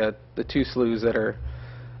sampling the 2 sloughs that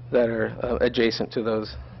are adjacent to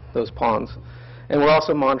those ponds. And we're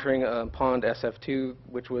also monitoring pond SF2,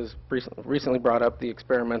 which was recently brought up, the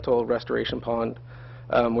experimental restoration pond.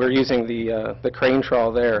 We're using the crane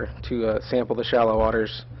trawl there to sample the shallow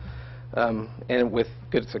waters, and with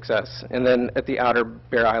good success. And then at the outer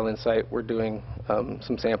Bear Island site, we're doing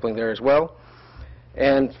some sampling there as well.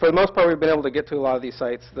 And for the most part, we've been able to get to a lot of these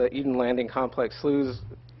sites. The Eden Landing Complex sloughs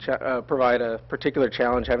provide a particular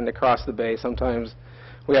challenge, having to cross the bay. Sometimes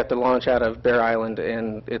we have to launch out of Bear Island,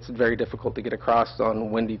 and it's very difficult to get across on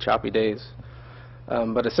windy, choppy days.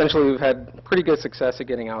 But essentially, we've had pretty good success at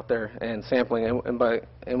getting out there and sampling,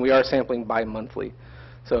 and we are sampling bi-monthly.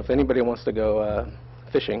 So if anybody wants to go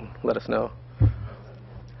fishing, let us know.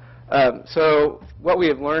 So what we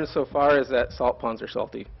have learned so far is that salt ponds are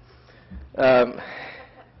salty.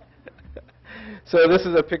 So this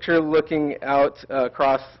is a picture looking out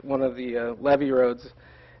across one of the levee roads,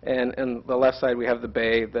 And on the left side, we have the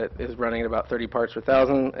bay that is running at about 30 parts per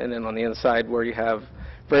thousand. And then on the inside, where you have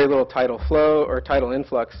very little tidal flow or tidal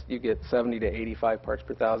influx, you get 70 to 85 parts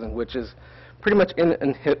per thousand, which is pretty much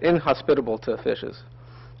inhospitable to fishes.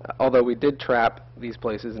 Although we did trap these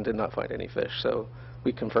places and did not find any fish, so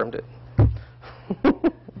we confirmed it.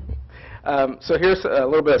 So here's a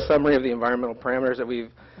little bit of summary of the environmental parameters that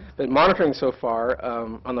we've been monitoring so far.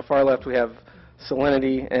 On the far left, we have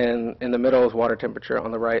salinity, and in the middle is water temperature.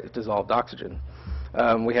 On the right is dissolved oxygen.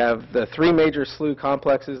 We have the three major slough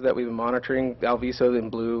complexes that we've been monitoring: Alviso in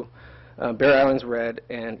blue, Bear Island's red,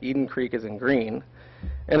 and Eden Creek is in green.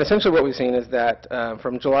 And essentially what we've seen is that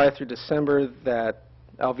from July through December, that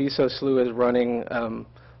Alviso slough is running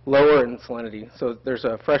lower in salinity. So there's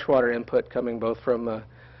a freshwater input coming both from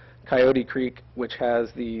Coyote Creek, which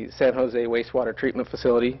has the San Jose wastewater treatment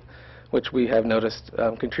facility, which we have noticed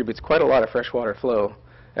contributes quite a lot of freshwater flow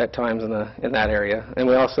at times in that area. And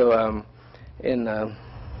we also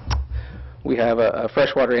we have a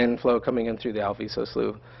freshwater inflow coming in through the Alviso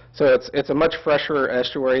slough. So it's a much fresher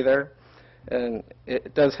estuary there, and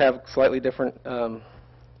it does have slightly different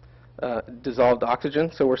dissolved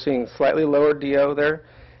oxygen. So we're seeing slightly lower DO there.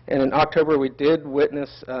 And in October, we did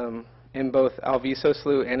witness in both Alviso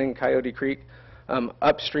slough and in Coyote Creek,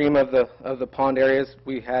 upstream of the pond areas,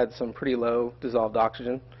 we had some pretty low dissolved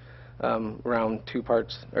oxygen, around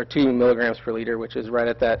 2 milligrams per liter, which is right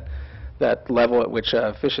at that level at which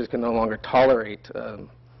fishes can no longer tolerate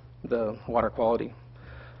the water quality.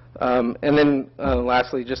 And then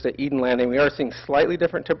lastly, just at Eden Landing, we are seeing slightly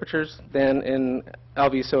different temperatures than in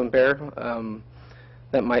Alviso and Bear.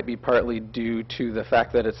 That might be partly due to the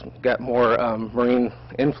fact that it's got more marine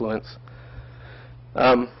influence.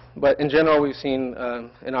 But in general, we've seen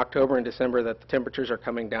in October and December that the temperatures are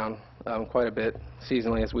coming down quite a bit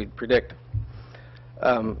seasonally, as we'd predict.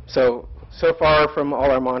 So far from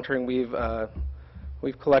all our monitoring, we've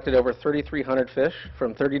collected over 3,300 fish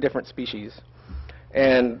from 30 different species.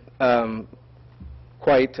 And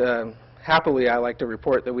quite happily, I like to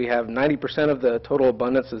report that we have 90% of the total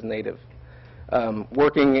abundance is native.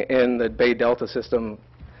 Working in the Bay Delta system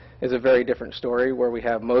is a very different story, where we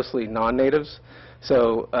have mostly non-natives.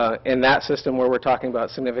 So in that system where we're talking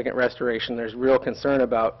about significant restoration, there's real concern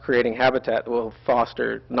about creating habitat that will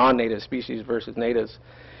foster non-native species versus natives.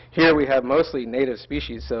 Here we have mostly native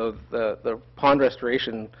species, so the pond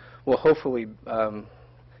restoration will hopefully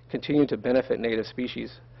continue to benefit native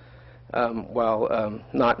species while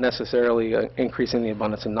not necessarily increasing the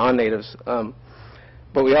abundance of non-natives.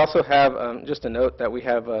 But we also have, just a note, that we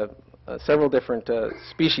have several different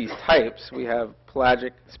species types. We have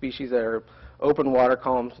pelagic species that are open water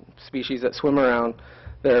column species that swim around.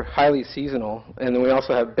 They're highly seasonal. And then we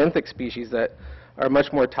also have benthic species that are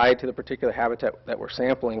much more tied to the particular habitat that we're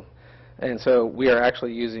sampling. And so we are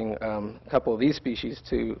actually using a couple of these species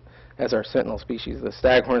as our sentinel species. The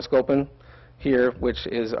staghorn sculpin here, which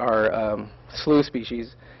is our slough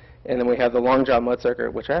species. And then we have the longjaw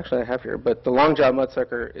mudsucker, which actually I have here, but the longjaw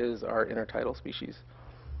mudsucker is our intertidal species.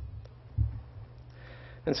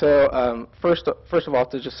 And so first of all,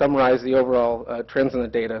 to just summarize the overall trends in the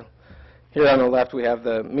data, here on the left we have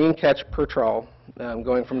the mean catch per trawl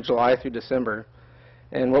going from July through December.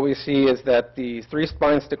 And what we see is that the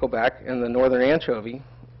three-spine stickleback and the northern anchovy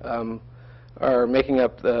are making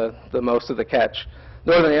up the most of the catch.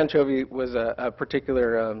 Northern anchovy was a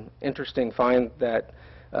particular interesting find that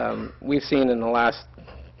we've seen in the last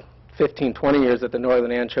 15, 20 years, that the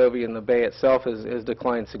northern anchovy in the bay itself has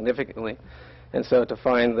declined significantly. And so to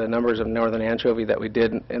find the numbers of northern anchovy that we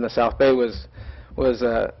did in the South Bay was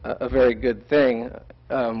a very good thing.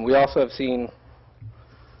 We also have seen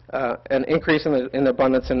an increase in the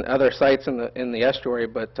abundance in other sites in the estuary,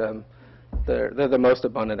 but they're the most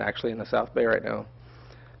abundant actually in the South Bay right now.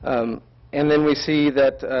 And then we see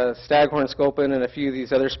that staghorn sculpin and a few of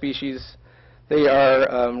these other species, they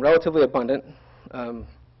are relatively abundant, and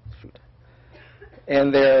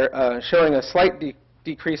they're showing a slight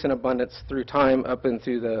decrease in abundance through time up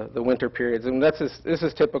into the winter periods. And this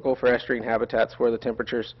is typical for estuarine habitats, where the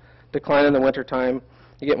temperatures decline in the winter time,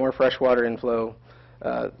 you get more freshwater inflow.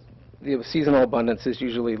 The seasonal abundance is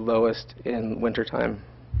usually lowest in wintertime.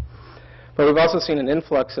 But we've also seen an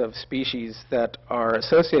influx of species that are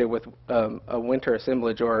associated with a winter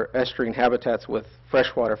assemblage or estuarine habitats with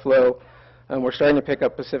freshwater flow. And we're starting to pick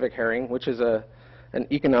up Pacific herring, which is an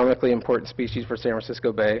economically important species for San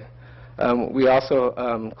Francisco Bay. We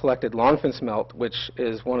also collected longfin smelt, which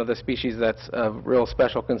is one of the species that's of real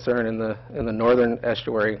special concern in the northern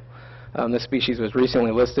estuary. This species was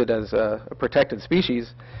recently listed as a protected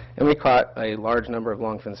species, and we caught a large number of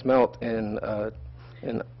longfin smelt in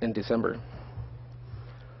December.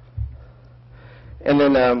 And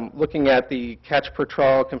then looking at the catch per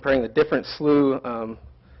trawl, comparing the different slough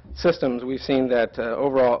systems, we've seen that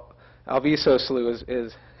overall Alviso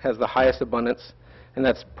slough has the highest abundance, and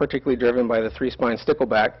that's particularly driven by the three-spine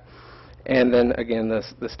stickleback. And then again,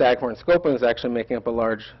 the staghorn sculpin is actually making up a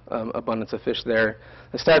large abundance of fish there.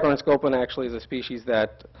 The staghorn sculpin actually is a species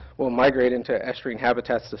that will migrate into estuarine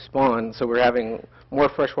habitats to spawn, so we're having more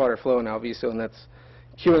freshwater flow in Alviso, and that's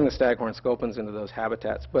cueing the staghorn sculpins into those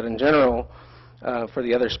habitats. But in general, for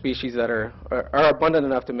the other species that are abundant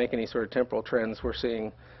enough to make any sort of temporal trends, we're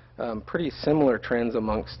seeing pretty similar trends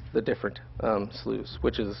amongst the different sloughs,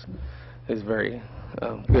 which is very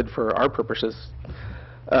good for our purposes.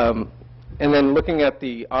 And then looking at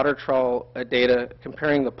the otter trawl data,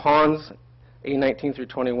 comparing the ponds, A19 through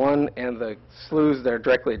 21, and the sloughs that are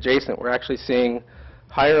directly adjacent, we're actually seeing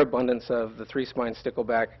higher abundance of the three-spine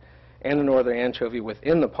stickleback and the northern anchovy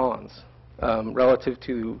within the ponds relative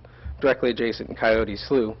to directly adjacent coyote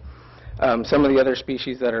slough. Some of the other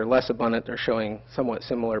species that are less abundant are showing somewhat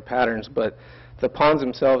similar patterns, but the ponds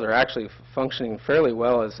themselves are actually functioning fairly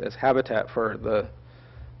well as habitat for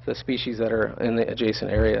the species that are in the adjacent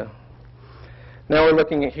area. Now we're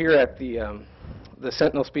looking here at the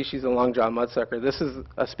sentinel species, the longjaw mudsucker. This is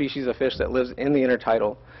a species of fish that lives in the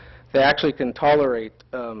intertidal. They actually can tolerate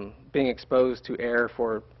being exposed to air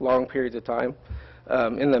for long periods of time.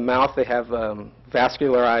 In the mouth, they have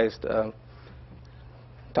vascularized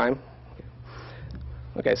time.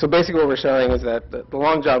 Okay, so basically what we're showing is that the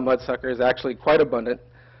longjaw mudsucker is actually quite abundant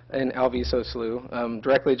in Alviso slough,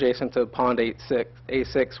 directly adjacent to pond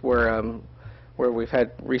A6 where we've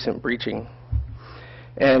had recent breaching.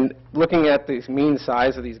 And looking at the mean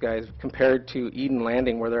size of these guys compared to Eden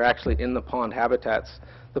Landing, where they're actually in the pond habitats,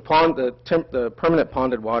 the permanent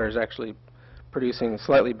ponded water is actually producing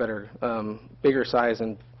slightly better, bigger size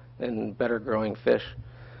and better growing fish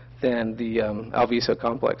than the Alviso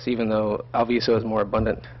complex, even though Alviso is more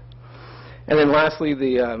abundant. And then lastly,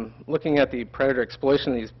 looking at the predator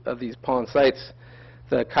exploitation of these pond sites,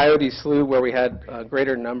 the coyote slough, where we had a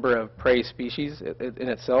greater number of prey species in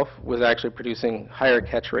itself, was actually producing higher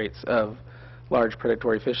catch rates of large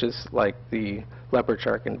predatory fishes like the leopard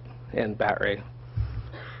shark and bat ray.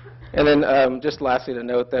 And then just lastly to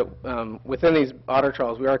note that within these otter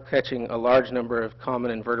trawls, we are catching a large number of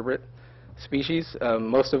common invertebrate species,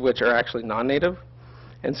 most of which are actually non-native.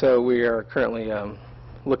 And so we are currently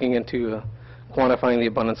looking into quantifying the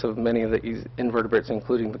abundance of many of these invertebrates,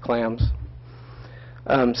 including the clams.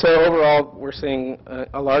 So overall, we're seeing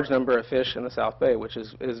a large number of fish in the South Bay, which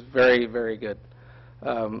is very, very good.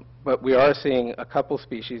 But we are seeing a couple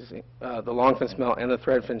species, the longfin smelt and the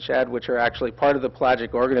threadfin shad, which are actually part of the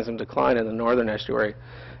pelagic organism decline in the northern estuary.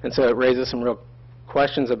 And so it raises some real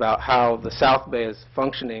questions about how the South Bay is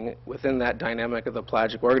functioning within that dynamic of the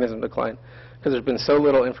pelagic organism decline, because there's been so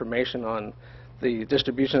little information on the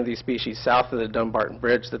distribution of these species south of the Dumbarton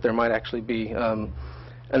Bridge that there might actually be an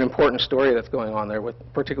important story that's going on there,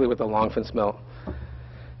 particularly with the longfin smelt.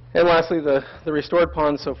 And lastly, the restored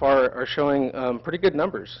ponds so far are showing pretty good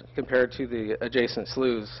numbers compared to the adjacent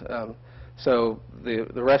sloughs. So the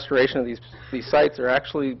restoration of these sites are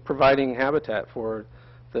actually providing habitat for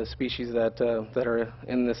the species that are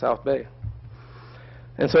in the South Bay.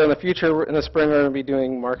 And so in the future, in the spring, we're going to be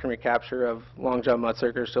doing mark and recapture of longjaw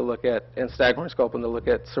mudsuckers to look at, and staghorn sculpin to look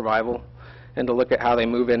at survival, and to look at how they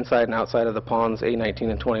move inside and outside of the ponds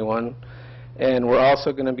A19 and 21. And we're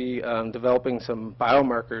also going to be developing some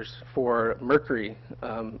biomarkers for mercury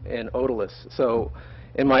and otoliths. So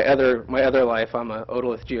in my other life, I'm an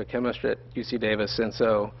otolith geochemist at UC Davis, and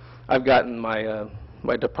so I've gotten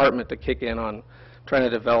my department to kick in on trying to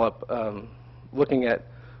develop looking at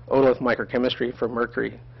otolith microchemistry for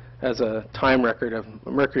mercury as a time record of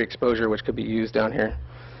mercury exposure, which could be used down here.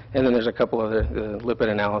 And then there's a couple other lipid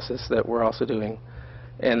analysis that we're also doing.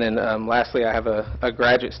 And then lastly, I have a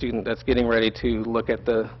graduate student that's getting ready to look at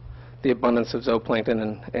the abundance of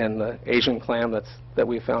zooplankton and the Asian clam that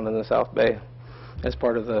we found in the South Bay as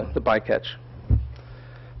part of the bycatch.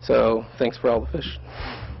 So thanks for all the fish.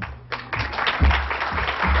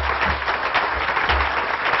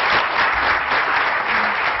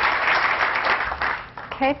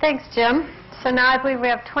 Okay, thanks, Jim. So now I believe we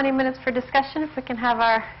have 20 minutes for discussion. If we can have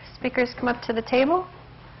our speakers come up to the table.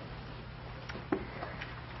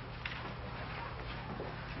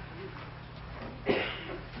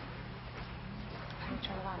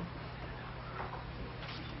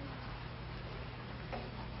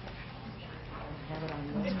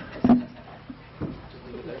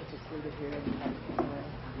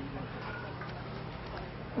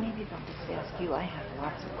 Maybe they'll just ask you. I have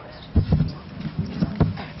lots of questions.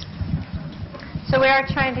 So we are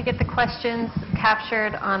trying to get the questions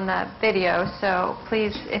captured on the video, so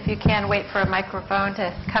please, if you can, wait for a microphone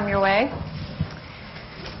to come your way.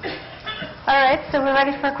 All right, so we're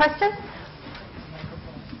ready for a question?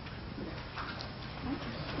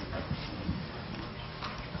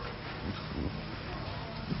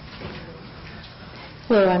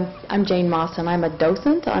 Hello, I'm Jane Moss, and I'm a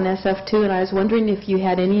docent on SF2, and I was wondering if you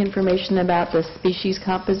had any information about the species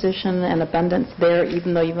composition and abundance there,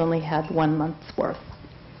 even though you've only had 1 month's worth.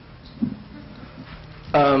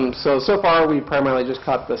 So far we primarily just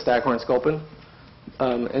caught the staghorn sculpin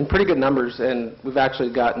in pretty good numbers, and we've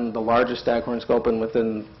actually gotten the largest staghorn sculpin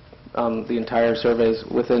within the entire surveys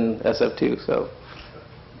within SF2. So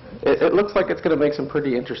it looks like it's going to make some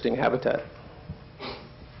pretty interesting habitat.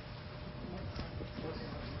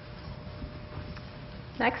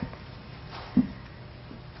 Next.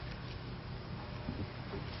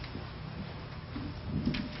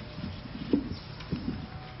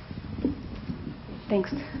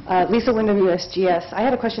 Thanks. Lisa Wyndham, USGS. I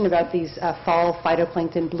had a question about these fall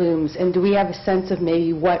phytoplankton blooms, and do we have a sense of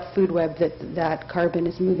maybe what food web that carbon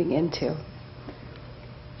is moving into?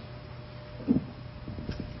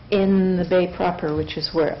 In the bay proper, which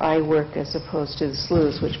is where I work as opposed to the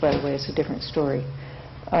sloughs, which, by the way, is a different story,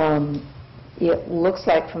 it looks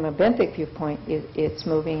like from a benthic viewpoint, it's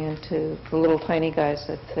moving into the little tiny guys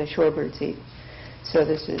that the shorebirds eat. So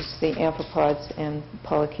this is the amphipods and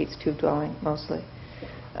polychaetes tube-dwelling, mostly.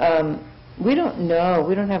 We don't know.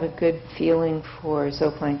 We don't have a good feeling for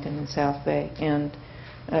zooplankton in South Bay. And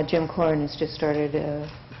Jim Cloran has just started a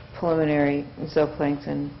preliminary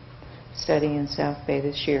zooplankton study in South Bay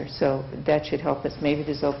this year. So that should help us. Maybe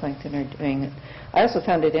the zooplankton are doing it. I also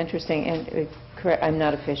found it interesting, and I'm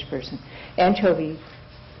not a fish person. Anchovy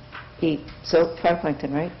eat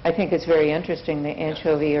phytoplankton, right? I think it's very interesting. The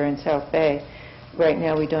anchovy are in South Bay. Right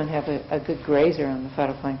now we don't have a good grazer on the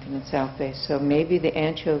phytoplankton in South Bay. So maybe the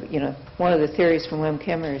anchovy, one of the theories from Wim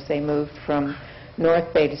Kimmer is they moved from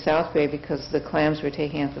North Bay to South Bay because the clams were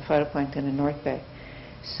taking out the phytoplankton in North Bay.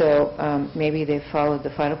 So maybe they followed the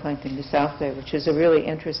phytoplankton to South Bay, which is a really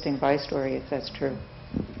interesting by-story if that's true.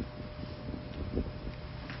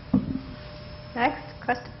 Next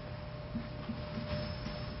question.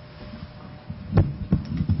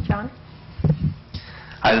 John?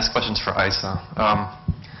 Hi, this question's for Isa.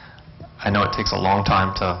 I know it takes a long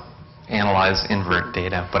time to analyze invert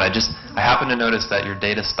data, but I happen to notice that your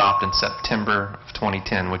data stopped in September of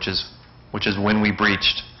 2010, which is when we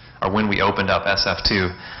breached, or when we opened up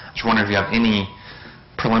SF2. I just wonder if you have any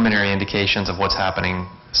preliminary indications of what's happening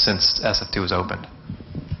since SF2 was opened.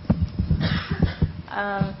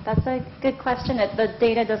 That's a good question. The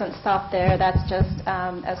data doesn't stop there. That's just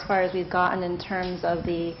as far as we've gotten in terms of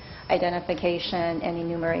the identification and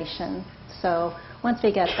enumeration. So once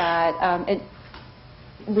we get that,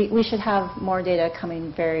 we should have more data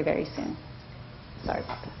coming very, very soon. Sorry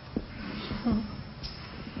about that.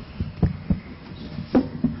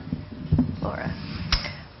 Laura.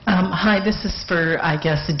 Hi, this is for, I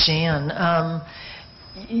guess, Jan.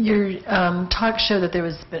 Your talk showed that there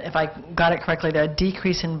was, if I got it correctly, a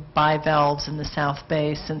decrease in bivalves in the South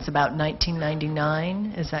Bay since about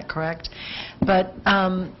 1999. Is that correct? But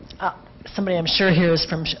somebody I'm sure here is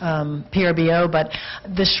from PRBO, but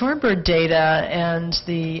the shorebird data and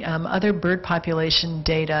the other bird population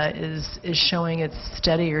data is showing it's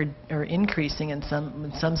steady or increasing in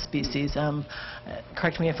some species.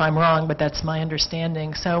 Correct me if I'm wrong, but that's my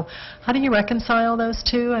understanding. So how do you reconcile those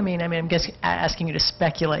two? I mean, I'm just asking you to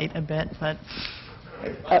speculate a bit, but.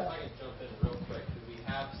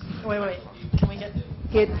 Wait. Can we get?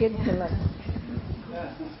 Get him up.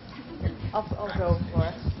 I'll go,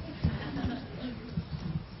 Laura.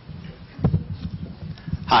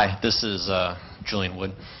 Hi, this is Julian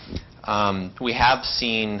Wood. We have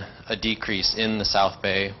seen a decrease in the South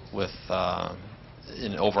Bay with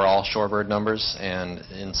in overall shorebird numbers and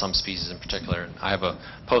in some species in particular. I have a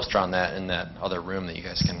poster on that in that other room that you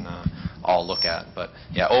guys can all look at. But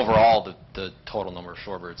yeah, overall the total number of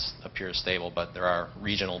shorebirds appears stable, but there are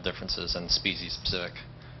regional differences and species-specific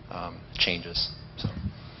changes. So.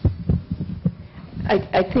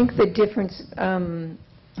 I think the difference, and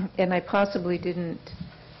I possibly didn't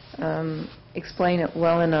explain it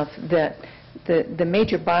well enough, that the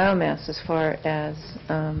major biomass as far as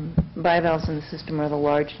bivalves in the system are the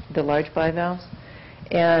large bivalves,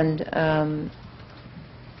 and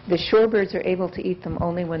the shorebirds are able to eat them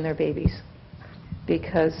only when they're babies,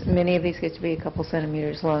 because many of these get to be a couple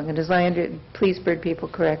centimeters long. And as please, bird people,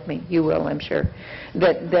 correct me. You will, I'm sure.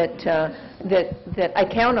 That I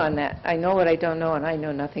count on that. I know what I don't know, and I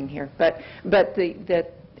know nothing here. But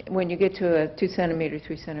when you get to a 2 centimeter,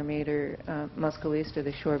 3 centimeter musculista,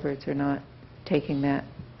 the shorebirds are not taking that,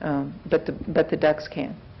 but the ducks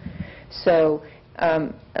can. So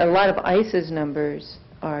a lot of ICE's numbers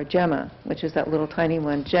are GEMMA, which is that little tiny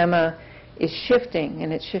one. GEMMA is shifting,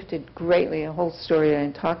 and it's shifted greatly. A whole story I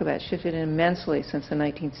didn't talk about, shifted immensely since the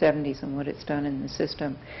 1970s and what it's done in the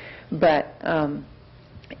system. But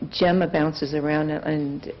GEMMA bounces around,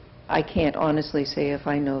 and I can't honestly say if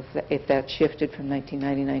I know if that shifted from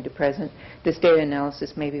 1999 to present. This data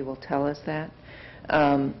analysis maybe will tell us that.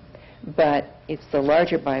 But it's the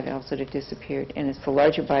larger bivalves that have disappeared, and it's the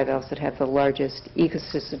larger bivalves that have the largest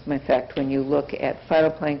ecosystem effect when you look at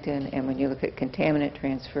phytoplankton and when you look at contaminant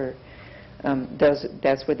transfer.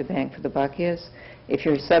 That's where the bang for the buck is. If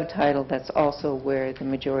you're subtidal, that's also where the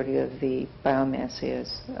majority of the biomass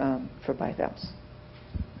is for bivalves.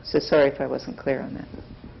 So sorry if I wasn't clear on that.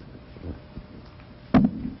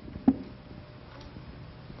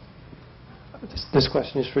 This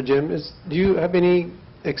question is for Jim. Do you have any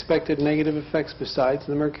expected negative effects besides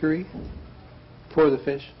the mercury for the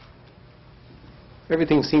fish?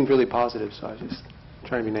 Everything seemed really positive, so I was just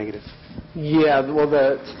trying to be negative. Yeah, well,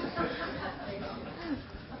 the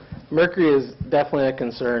mercury is definitely a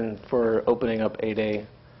concern for opening up 8A.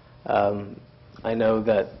 I know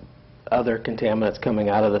that other contaminants coming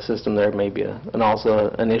out of the system there may be also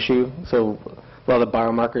an issue. So a lot of the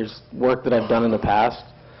biomarkers work that I've done in the past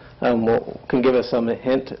can give us some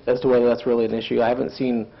hint as to whether that's really an issue. I haven't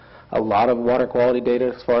seen a lot of water quality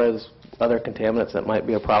data as far as other contaminants that might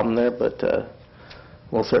be a problem there, but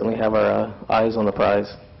we'll certainly have our eyes on the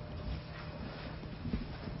prize.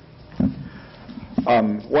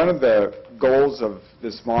 One of the goals of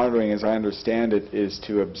this monitoring, as I understand it, is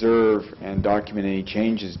to observe and document any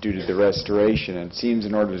changes due to the restoration. And it seems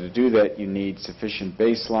in order to do that, you need sufficient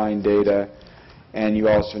baseline data, and you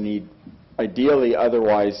also need ideally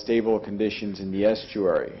otherwise stable conditions in the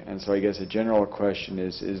estuary. And so I guess a general question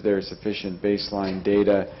is there sufficient baseline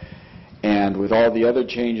data? And with all the other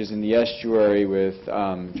changes in the estuary, with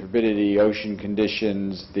turbidity, ocean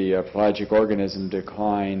conditions, the pelagic organism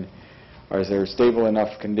decline, is there stable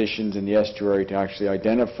enough conditions in the estuary to actually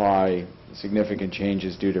identify significant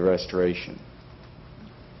changes due to restoration?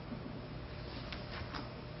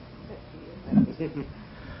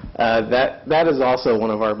 That is also one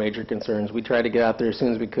of our major concerns. We try to get out there as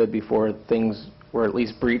soon as we could before things were at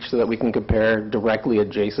least breached so that we can compare directly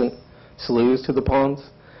adjacent sloughs to the ponds.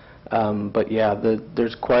 But yeah,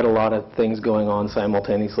 there's quite a lot of things going on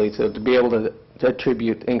simultaneously. So to be able to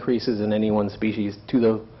attribute increases in any one species to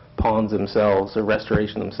the ponds themselves or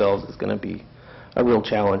restoration themselves is going to be a real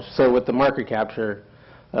challenge. So with the marker capture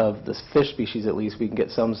of this fish species, at least, we can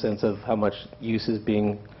get some sense of how much use is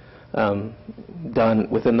being done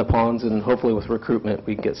within the ponds, and hopefully with recruitment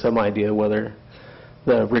we can get some idea whether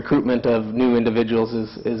the recruitment of new individuals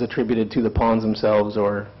is attributed to the ponds themselves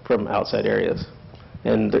or from outside areas.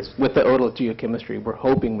 And with the otolith geochemistry, we're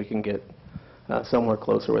hoping we can get somewhere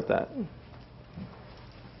closer with that.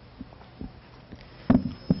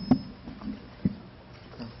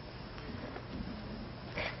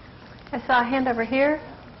 I saw a hand over here.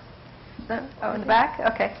 Oh, in the back?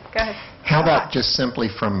 Okay, go ahead. How about just simply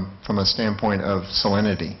from a standpoint of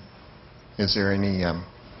salinity? Is there any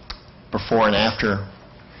before and after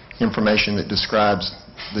information that describes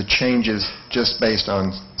the changes just based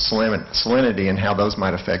on salinity and how those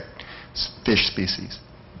might affect fish species?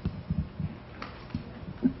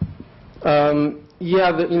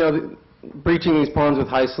 Yeah, breaching these ponds with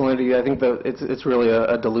high salinity, I think it's really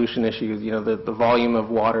a dilution issue. The volume of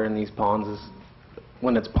water in these ponds is,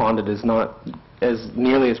 when it's ponded, is not as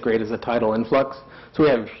nearly as great as a tidal influx. So we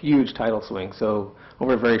have huge tidal swings. So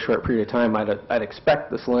over a very short period of time, I'd expect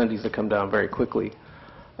the salinities to come down very quickly.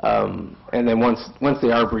 And then once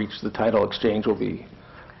they are breached, the tidal exchange will be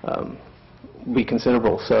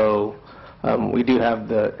considerable. So we do have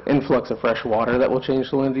the influx of fresh water that will change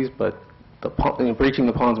salinities, but breaching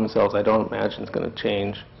the ponds themselves, I don't imagine is going to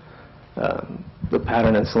change the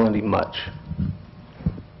pattern in salinity much.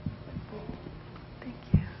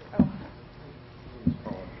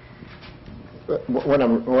 What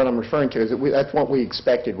I'm referring to is that that's what we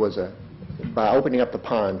expected was by opening up the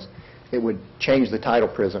ponds, it would change the tidal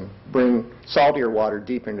prism, bring saltier water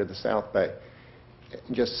deep into the South Bay.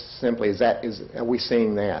 Just simply, are we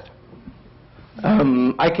seeing that?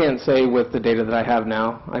 I can't say with the data that I have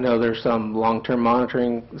now. I know there's some long-term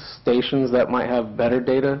monitoring stations that might have better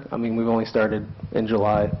data. I mean, we've only started in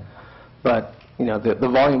July. But, the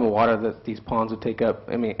volume of water that these ponds would take up,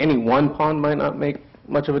 I mean, any one pond might not make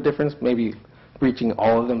much of a difference. Maybe breaching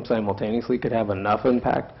all of them simultaneously could have enough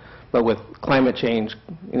impact. But with climate change,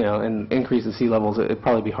 and increase in sea levels, it'd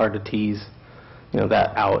probably be hard to tease,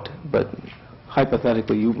 that out. But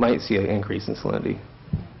hypothetically, you might see an increase in salinity.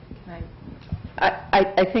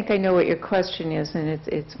 I think I know what your question is, and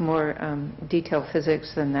it's more detailed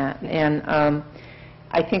physics than that. And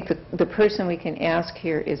I think the person we can ask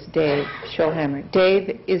here is Dave Schulhammer.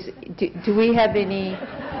 Dave, do we have any...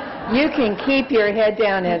 You can keep your head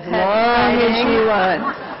down as long as you want.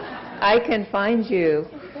 I can find you.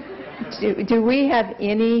 Do we have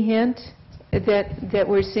any hint that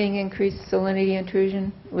we're seeing increased salinity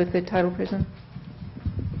intrusion with the tidal prism?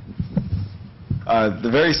 The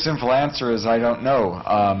very simple answer is I don't know.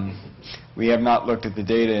 We have not looked at the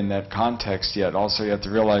data in that context yet. Also, you have to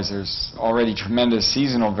realize there's already tremendous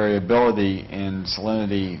seasonal variability in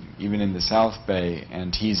salinity, even in the South Bay,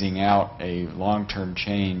 and teasing out a long-term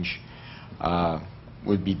change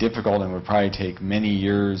would be difficult and would probably take many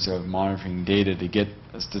years of monitoring data to get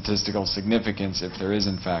a statistical significance if there is,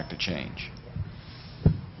 in fact, a change.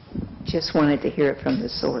 Just wanted to hear it from the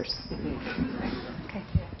source. Okay.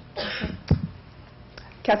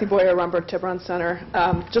 Kathy Boyer, Rumberg Tiburon Center.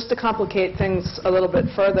 Just to complicate things a little bit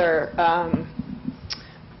further,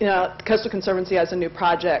 the Coastal Conservancy has a new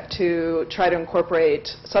project to try to incorporate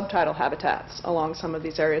subtidal habitats along some of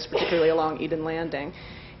these areas, particularly along Eden Landing.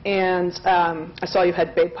 And I saw you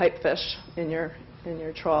had bay pipefish in your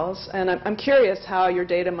trawls, and I'm curious how your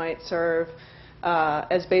data might serve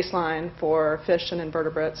as baseline for fish and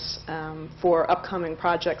invertebrates for upcoming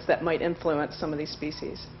projects that might influence some of these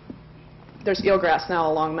species. There's eelgrass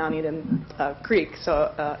now along Mount Eden Creek,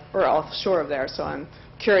 so or offshore of there, so I'm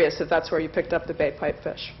curious if that's where you picked up the bay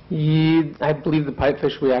pipefish. I believe the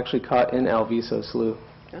pipefish we actually caught in Alviso Slough,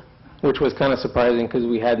 which was kind of surprising because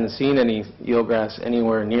we hadn't seen any eelgrass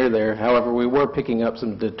anywhere near there. However, we were picking up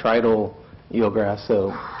some detrital eelgrass,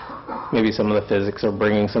 so maybe some of the physics are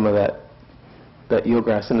bringing some of that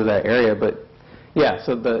eelgrass into that area. But yeah,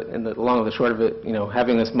 so the long and the short of it,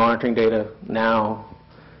 having this monitoring data now,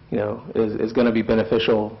 is going to be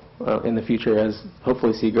beneficial in the future as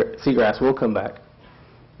hopefully seagrass will come back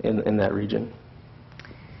in that region.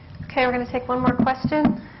 Okay, we're going to take one more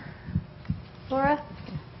question. Laura?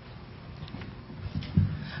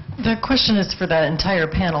 The question is for that entire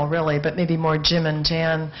panel, really, but maybe more Jim and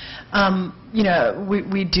Jan.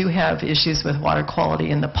 We do have issues with water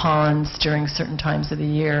quality in the ponds during certain times of the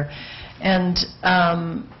year. And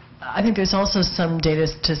I think there's also some data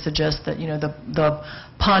to suggest that, the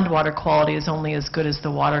pond water quality is only as good as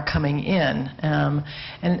the water coming in.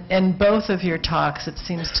 And both of your talks, it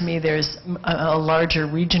seems to me there's a larger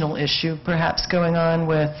regional issue perhaps going on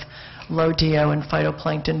with low DO and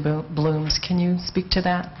phytoplankton blooms. Can you speak to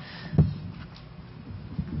that?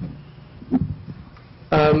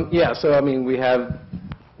 Yeah, so we have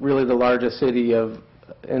really the largest city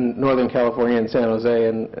in Northern California in San Jose,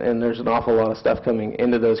 and there's an awful lot of stuff coming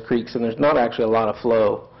into those creeks, and there's not actually a lot of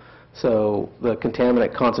flow. So the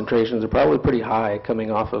contaminant concentrations are probably pretty high coming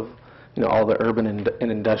off of all the urban and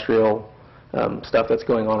industrial stuff that's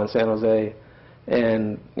going on in San Jose.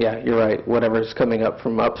 And yeah, you're right, whatever's coming up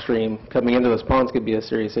from upstream, coming into those ponds could be a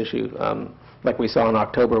serious issue, like we saw in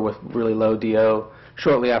October with really low DO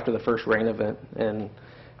shortly after the first rain event.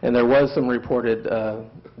 And there was some reported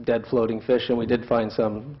dead floating fish, and we did find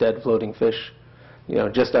some dead floating fish,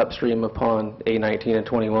 just upstream of pond A19 and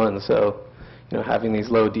 21. So, having these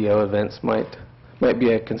low DO events might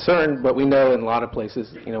be a concern, but we know in a lot of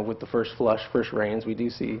places, with the first first rains, we do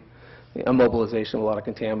see a mobilization of a lot of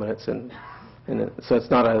contaminants, and so it's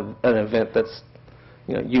not an event that's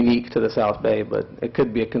unique to the South Bay, but it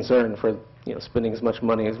could be a concern for spending as much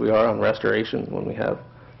money as we are on restoration when we have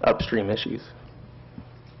upstream issues.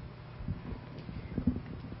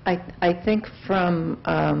 I think from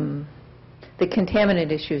the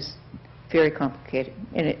contaminant issues, very complicated,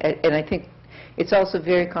 and I think it's also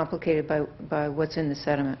very complicated by what's in the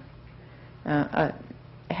sediment.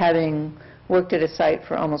 Having worked at a site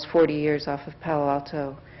for almost 40 years off of Palo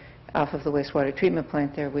Alto, off of the wastewater treatment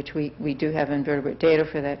plant there, which we do have invertebrate data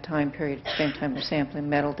for that time period. At the same time we're sampling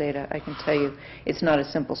metal data. I can tell you it's not a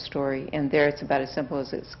simple story, and there it's about as simple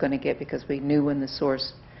as it's going to get because we knew when the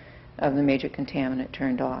source of the major contaminant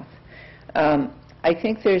turned off. I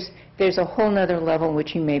think there's a whole other level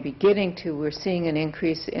which you may be getting to. We're seeing an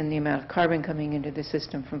increase in the amount of carbon coming into the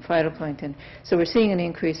system from phytoplankton. So we're seeing an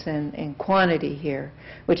increase in quantity here,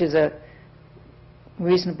 which is a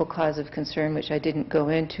reasonable cause of concern, which I didn't go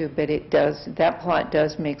into, but that plot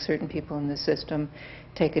does make certain people in the system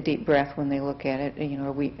take a deep breath when they look at it.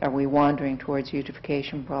 Are we wandering towards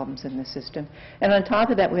eutrophication problems in the system? And on top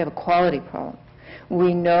of that, we have a quality problem.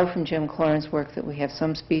 We know from Jim Cloran's work that we have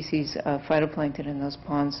some species of phytoplankton in those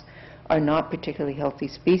ponds are not particularly healthy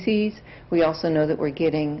species. We also know that we're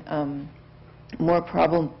getting more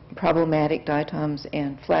problematic diatoms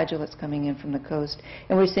and flagellates coming in from the coast,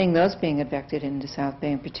 and we're seeing those being affected into South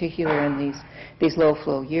Bay, in particular in these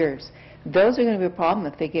low-flow years. Those are going to be a problem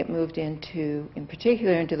if they get moved into, in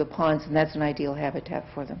particular, into the ponds, and that's an ideal habitat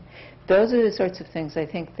for them. Those are the sorts of things I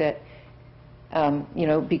think that, you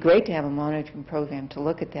know, it would be great to have a monitoring program to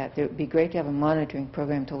look at that. It would be great to have a monitoring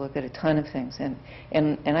program to look at a ton of things, and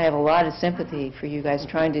I have a lot of sympathy for you guys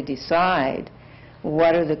trying to decide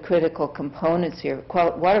what are the critical components here.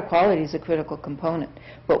 Water quality is a critical component,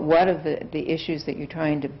 but what are the issues that you're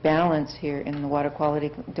trying to balance here in the water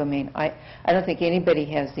quality domain? I don't think anybody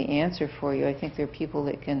has the answer for you. I think there are people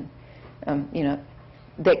that can, you know,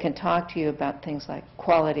 that can talk to you about things like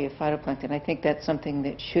quality of phytoplankton. I think that's something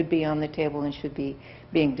that should be on the table and should be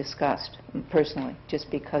being discussed personally,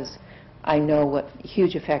 just because I know what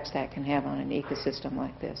huge effects that can have on an ecosystem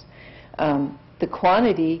like this. The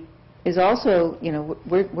quantity is also, you know,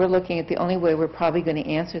 we're looking at the only way we're probably going to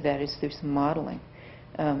answer that is through some modeling,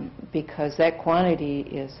 because that quantity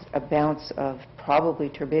is a bounce of probably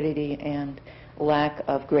turbidity and lack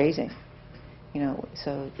of grazing. You know,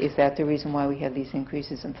 so is that the reason why we have these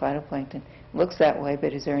increases in phytoplankton? Looks that way,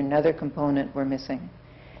 but is there another component we're missing?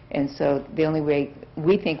 And so the only way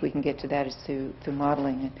we think we can get to that is through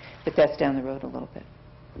modeling, but that's down the road a little bit.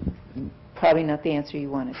 Probably not the answer you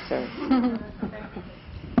wanted, sorry.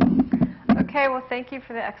 Okay, well, thank you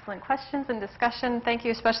for the excellent questions and discussion. Thank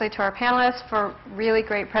you especially to our panelists for really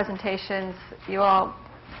great presentations. You all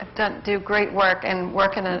do great work and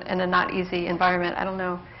work in a not easy environment. I don't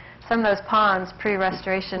know, some of those ponds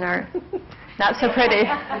pre-restoration are not so pretty.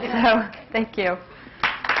 So thank you.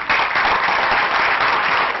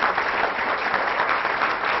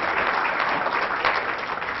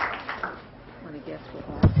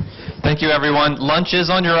 Thank you, everyone. Lunch is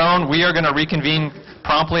on your own. We are going to reconvene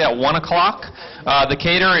promptly at 1 o'clock. The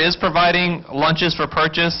caterer is providing lunches for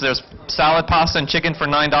purchase. There's salad, pasta, and chicken for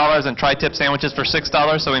 $9 and tri-tip sandwiches for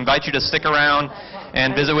 $6. So we invite you to stick around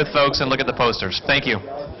and visit with folks and look at the posters. Thank you.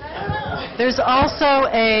 There's also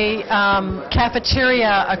a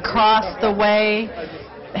cafeteria across the way.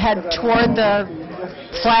 Head toward the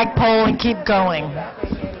flagpole and keep going.